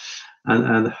future,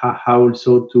 and how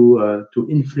also to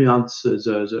influence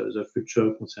the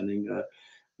future concerning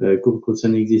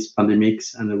these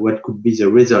pandemics, and what could be the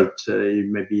result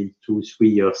maybe in 2-3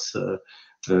 years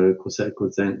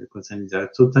concerning that.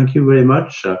 So thank you very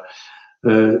much.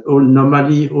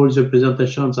 Normally all the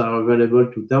presentations are available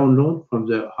to download from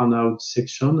the handout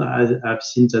section. I've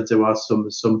seen that there are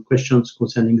some questions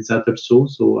concerning that also,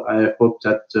 so I hope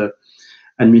that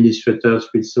administrators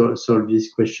will solve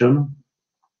this question.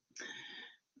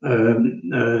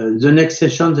 The next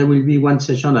session, there will be one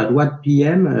session at 1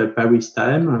 p.m. Paris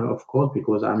time, of course,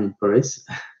 because I'm in Paris,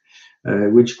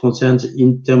 which concerns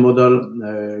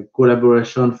intermodal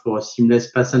collaboration for a seamless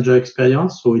passenger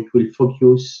experience. So it will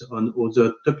focus on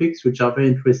other topics which are very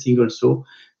interesting also,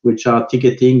 which are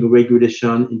ticketing,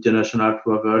 regulation, international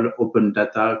travel, open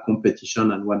data,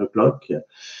 competition, and 1 o'clock.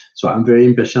 So I'm very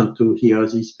impatient to hear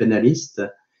these panelists.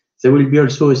 There will be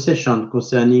also a session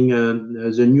concerning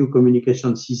the new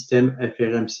communication system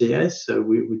FRMCS,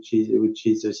 which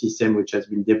is a system which has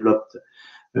been developed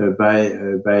by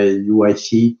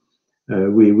UIC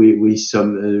with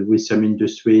some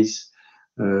industries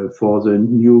for the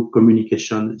new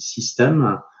communication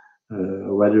system,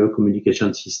 radio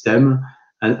communication system.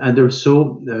 And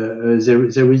also there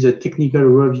is a technical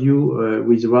review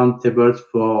with roundtables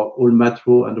for all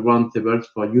Metro and roundtables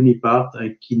for Unipart,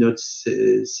 and keynote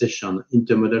session,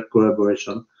 intermodal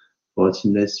collaboration for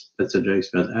seamless passenger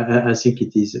experience. I think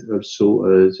it is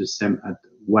also the same at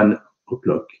 1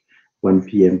 o'clock, 1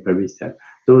 p.m. Paris time.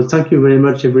 So thank you very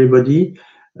much, everybody.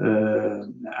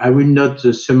 I will not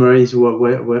summarize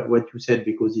what you said,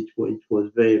 because it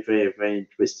was very, very, very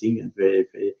interesting and very,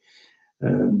 very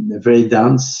very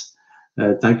dense.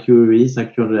 Thank you, Ruiz.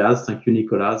 Thank you, Andreas. Thank you,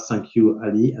 Nicolas. Thank you,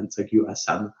 Ali, and thank you,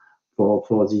 Hassan,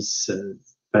 for this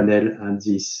panel and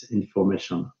this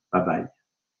information. Bye-bye.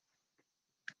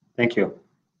 Thank you.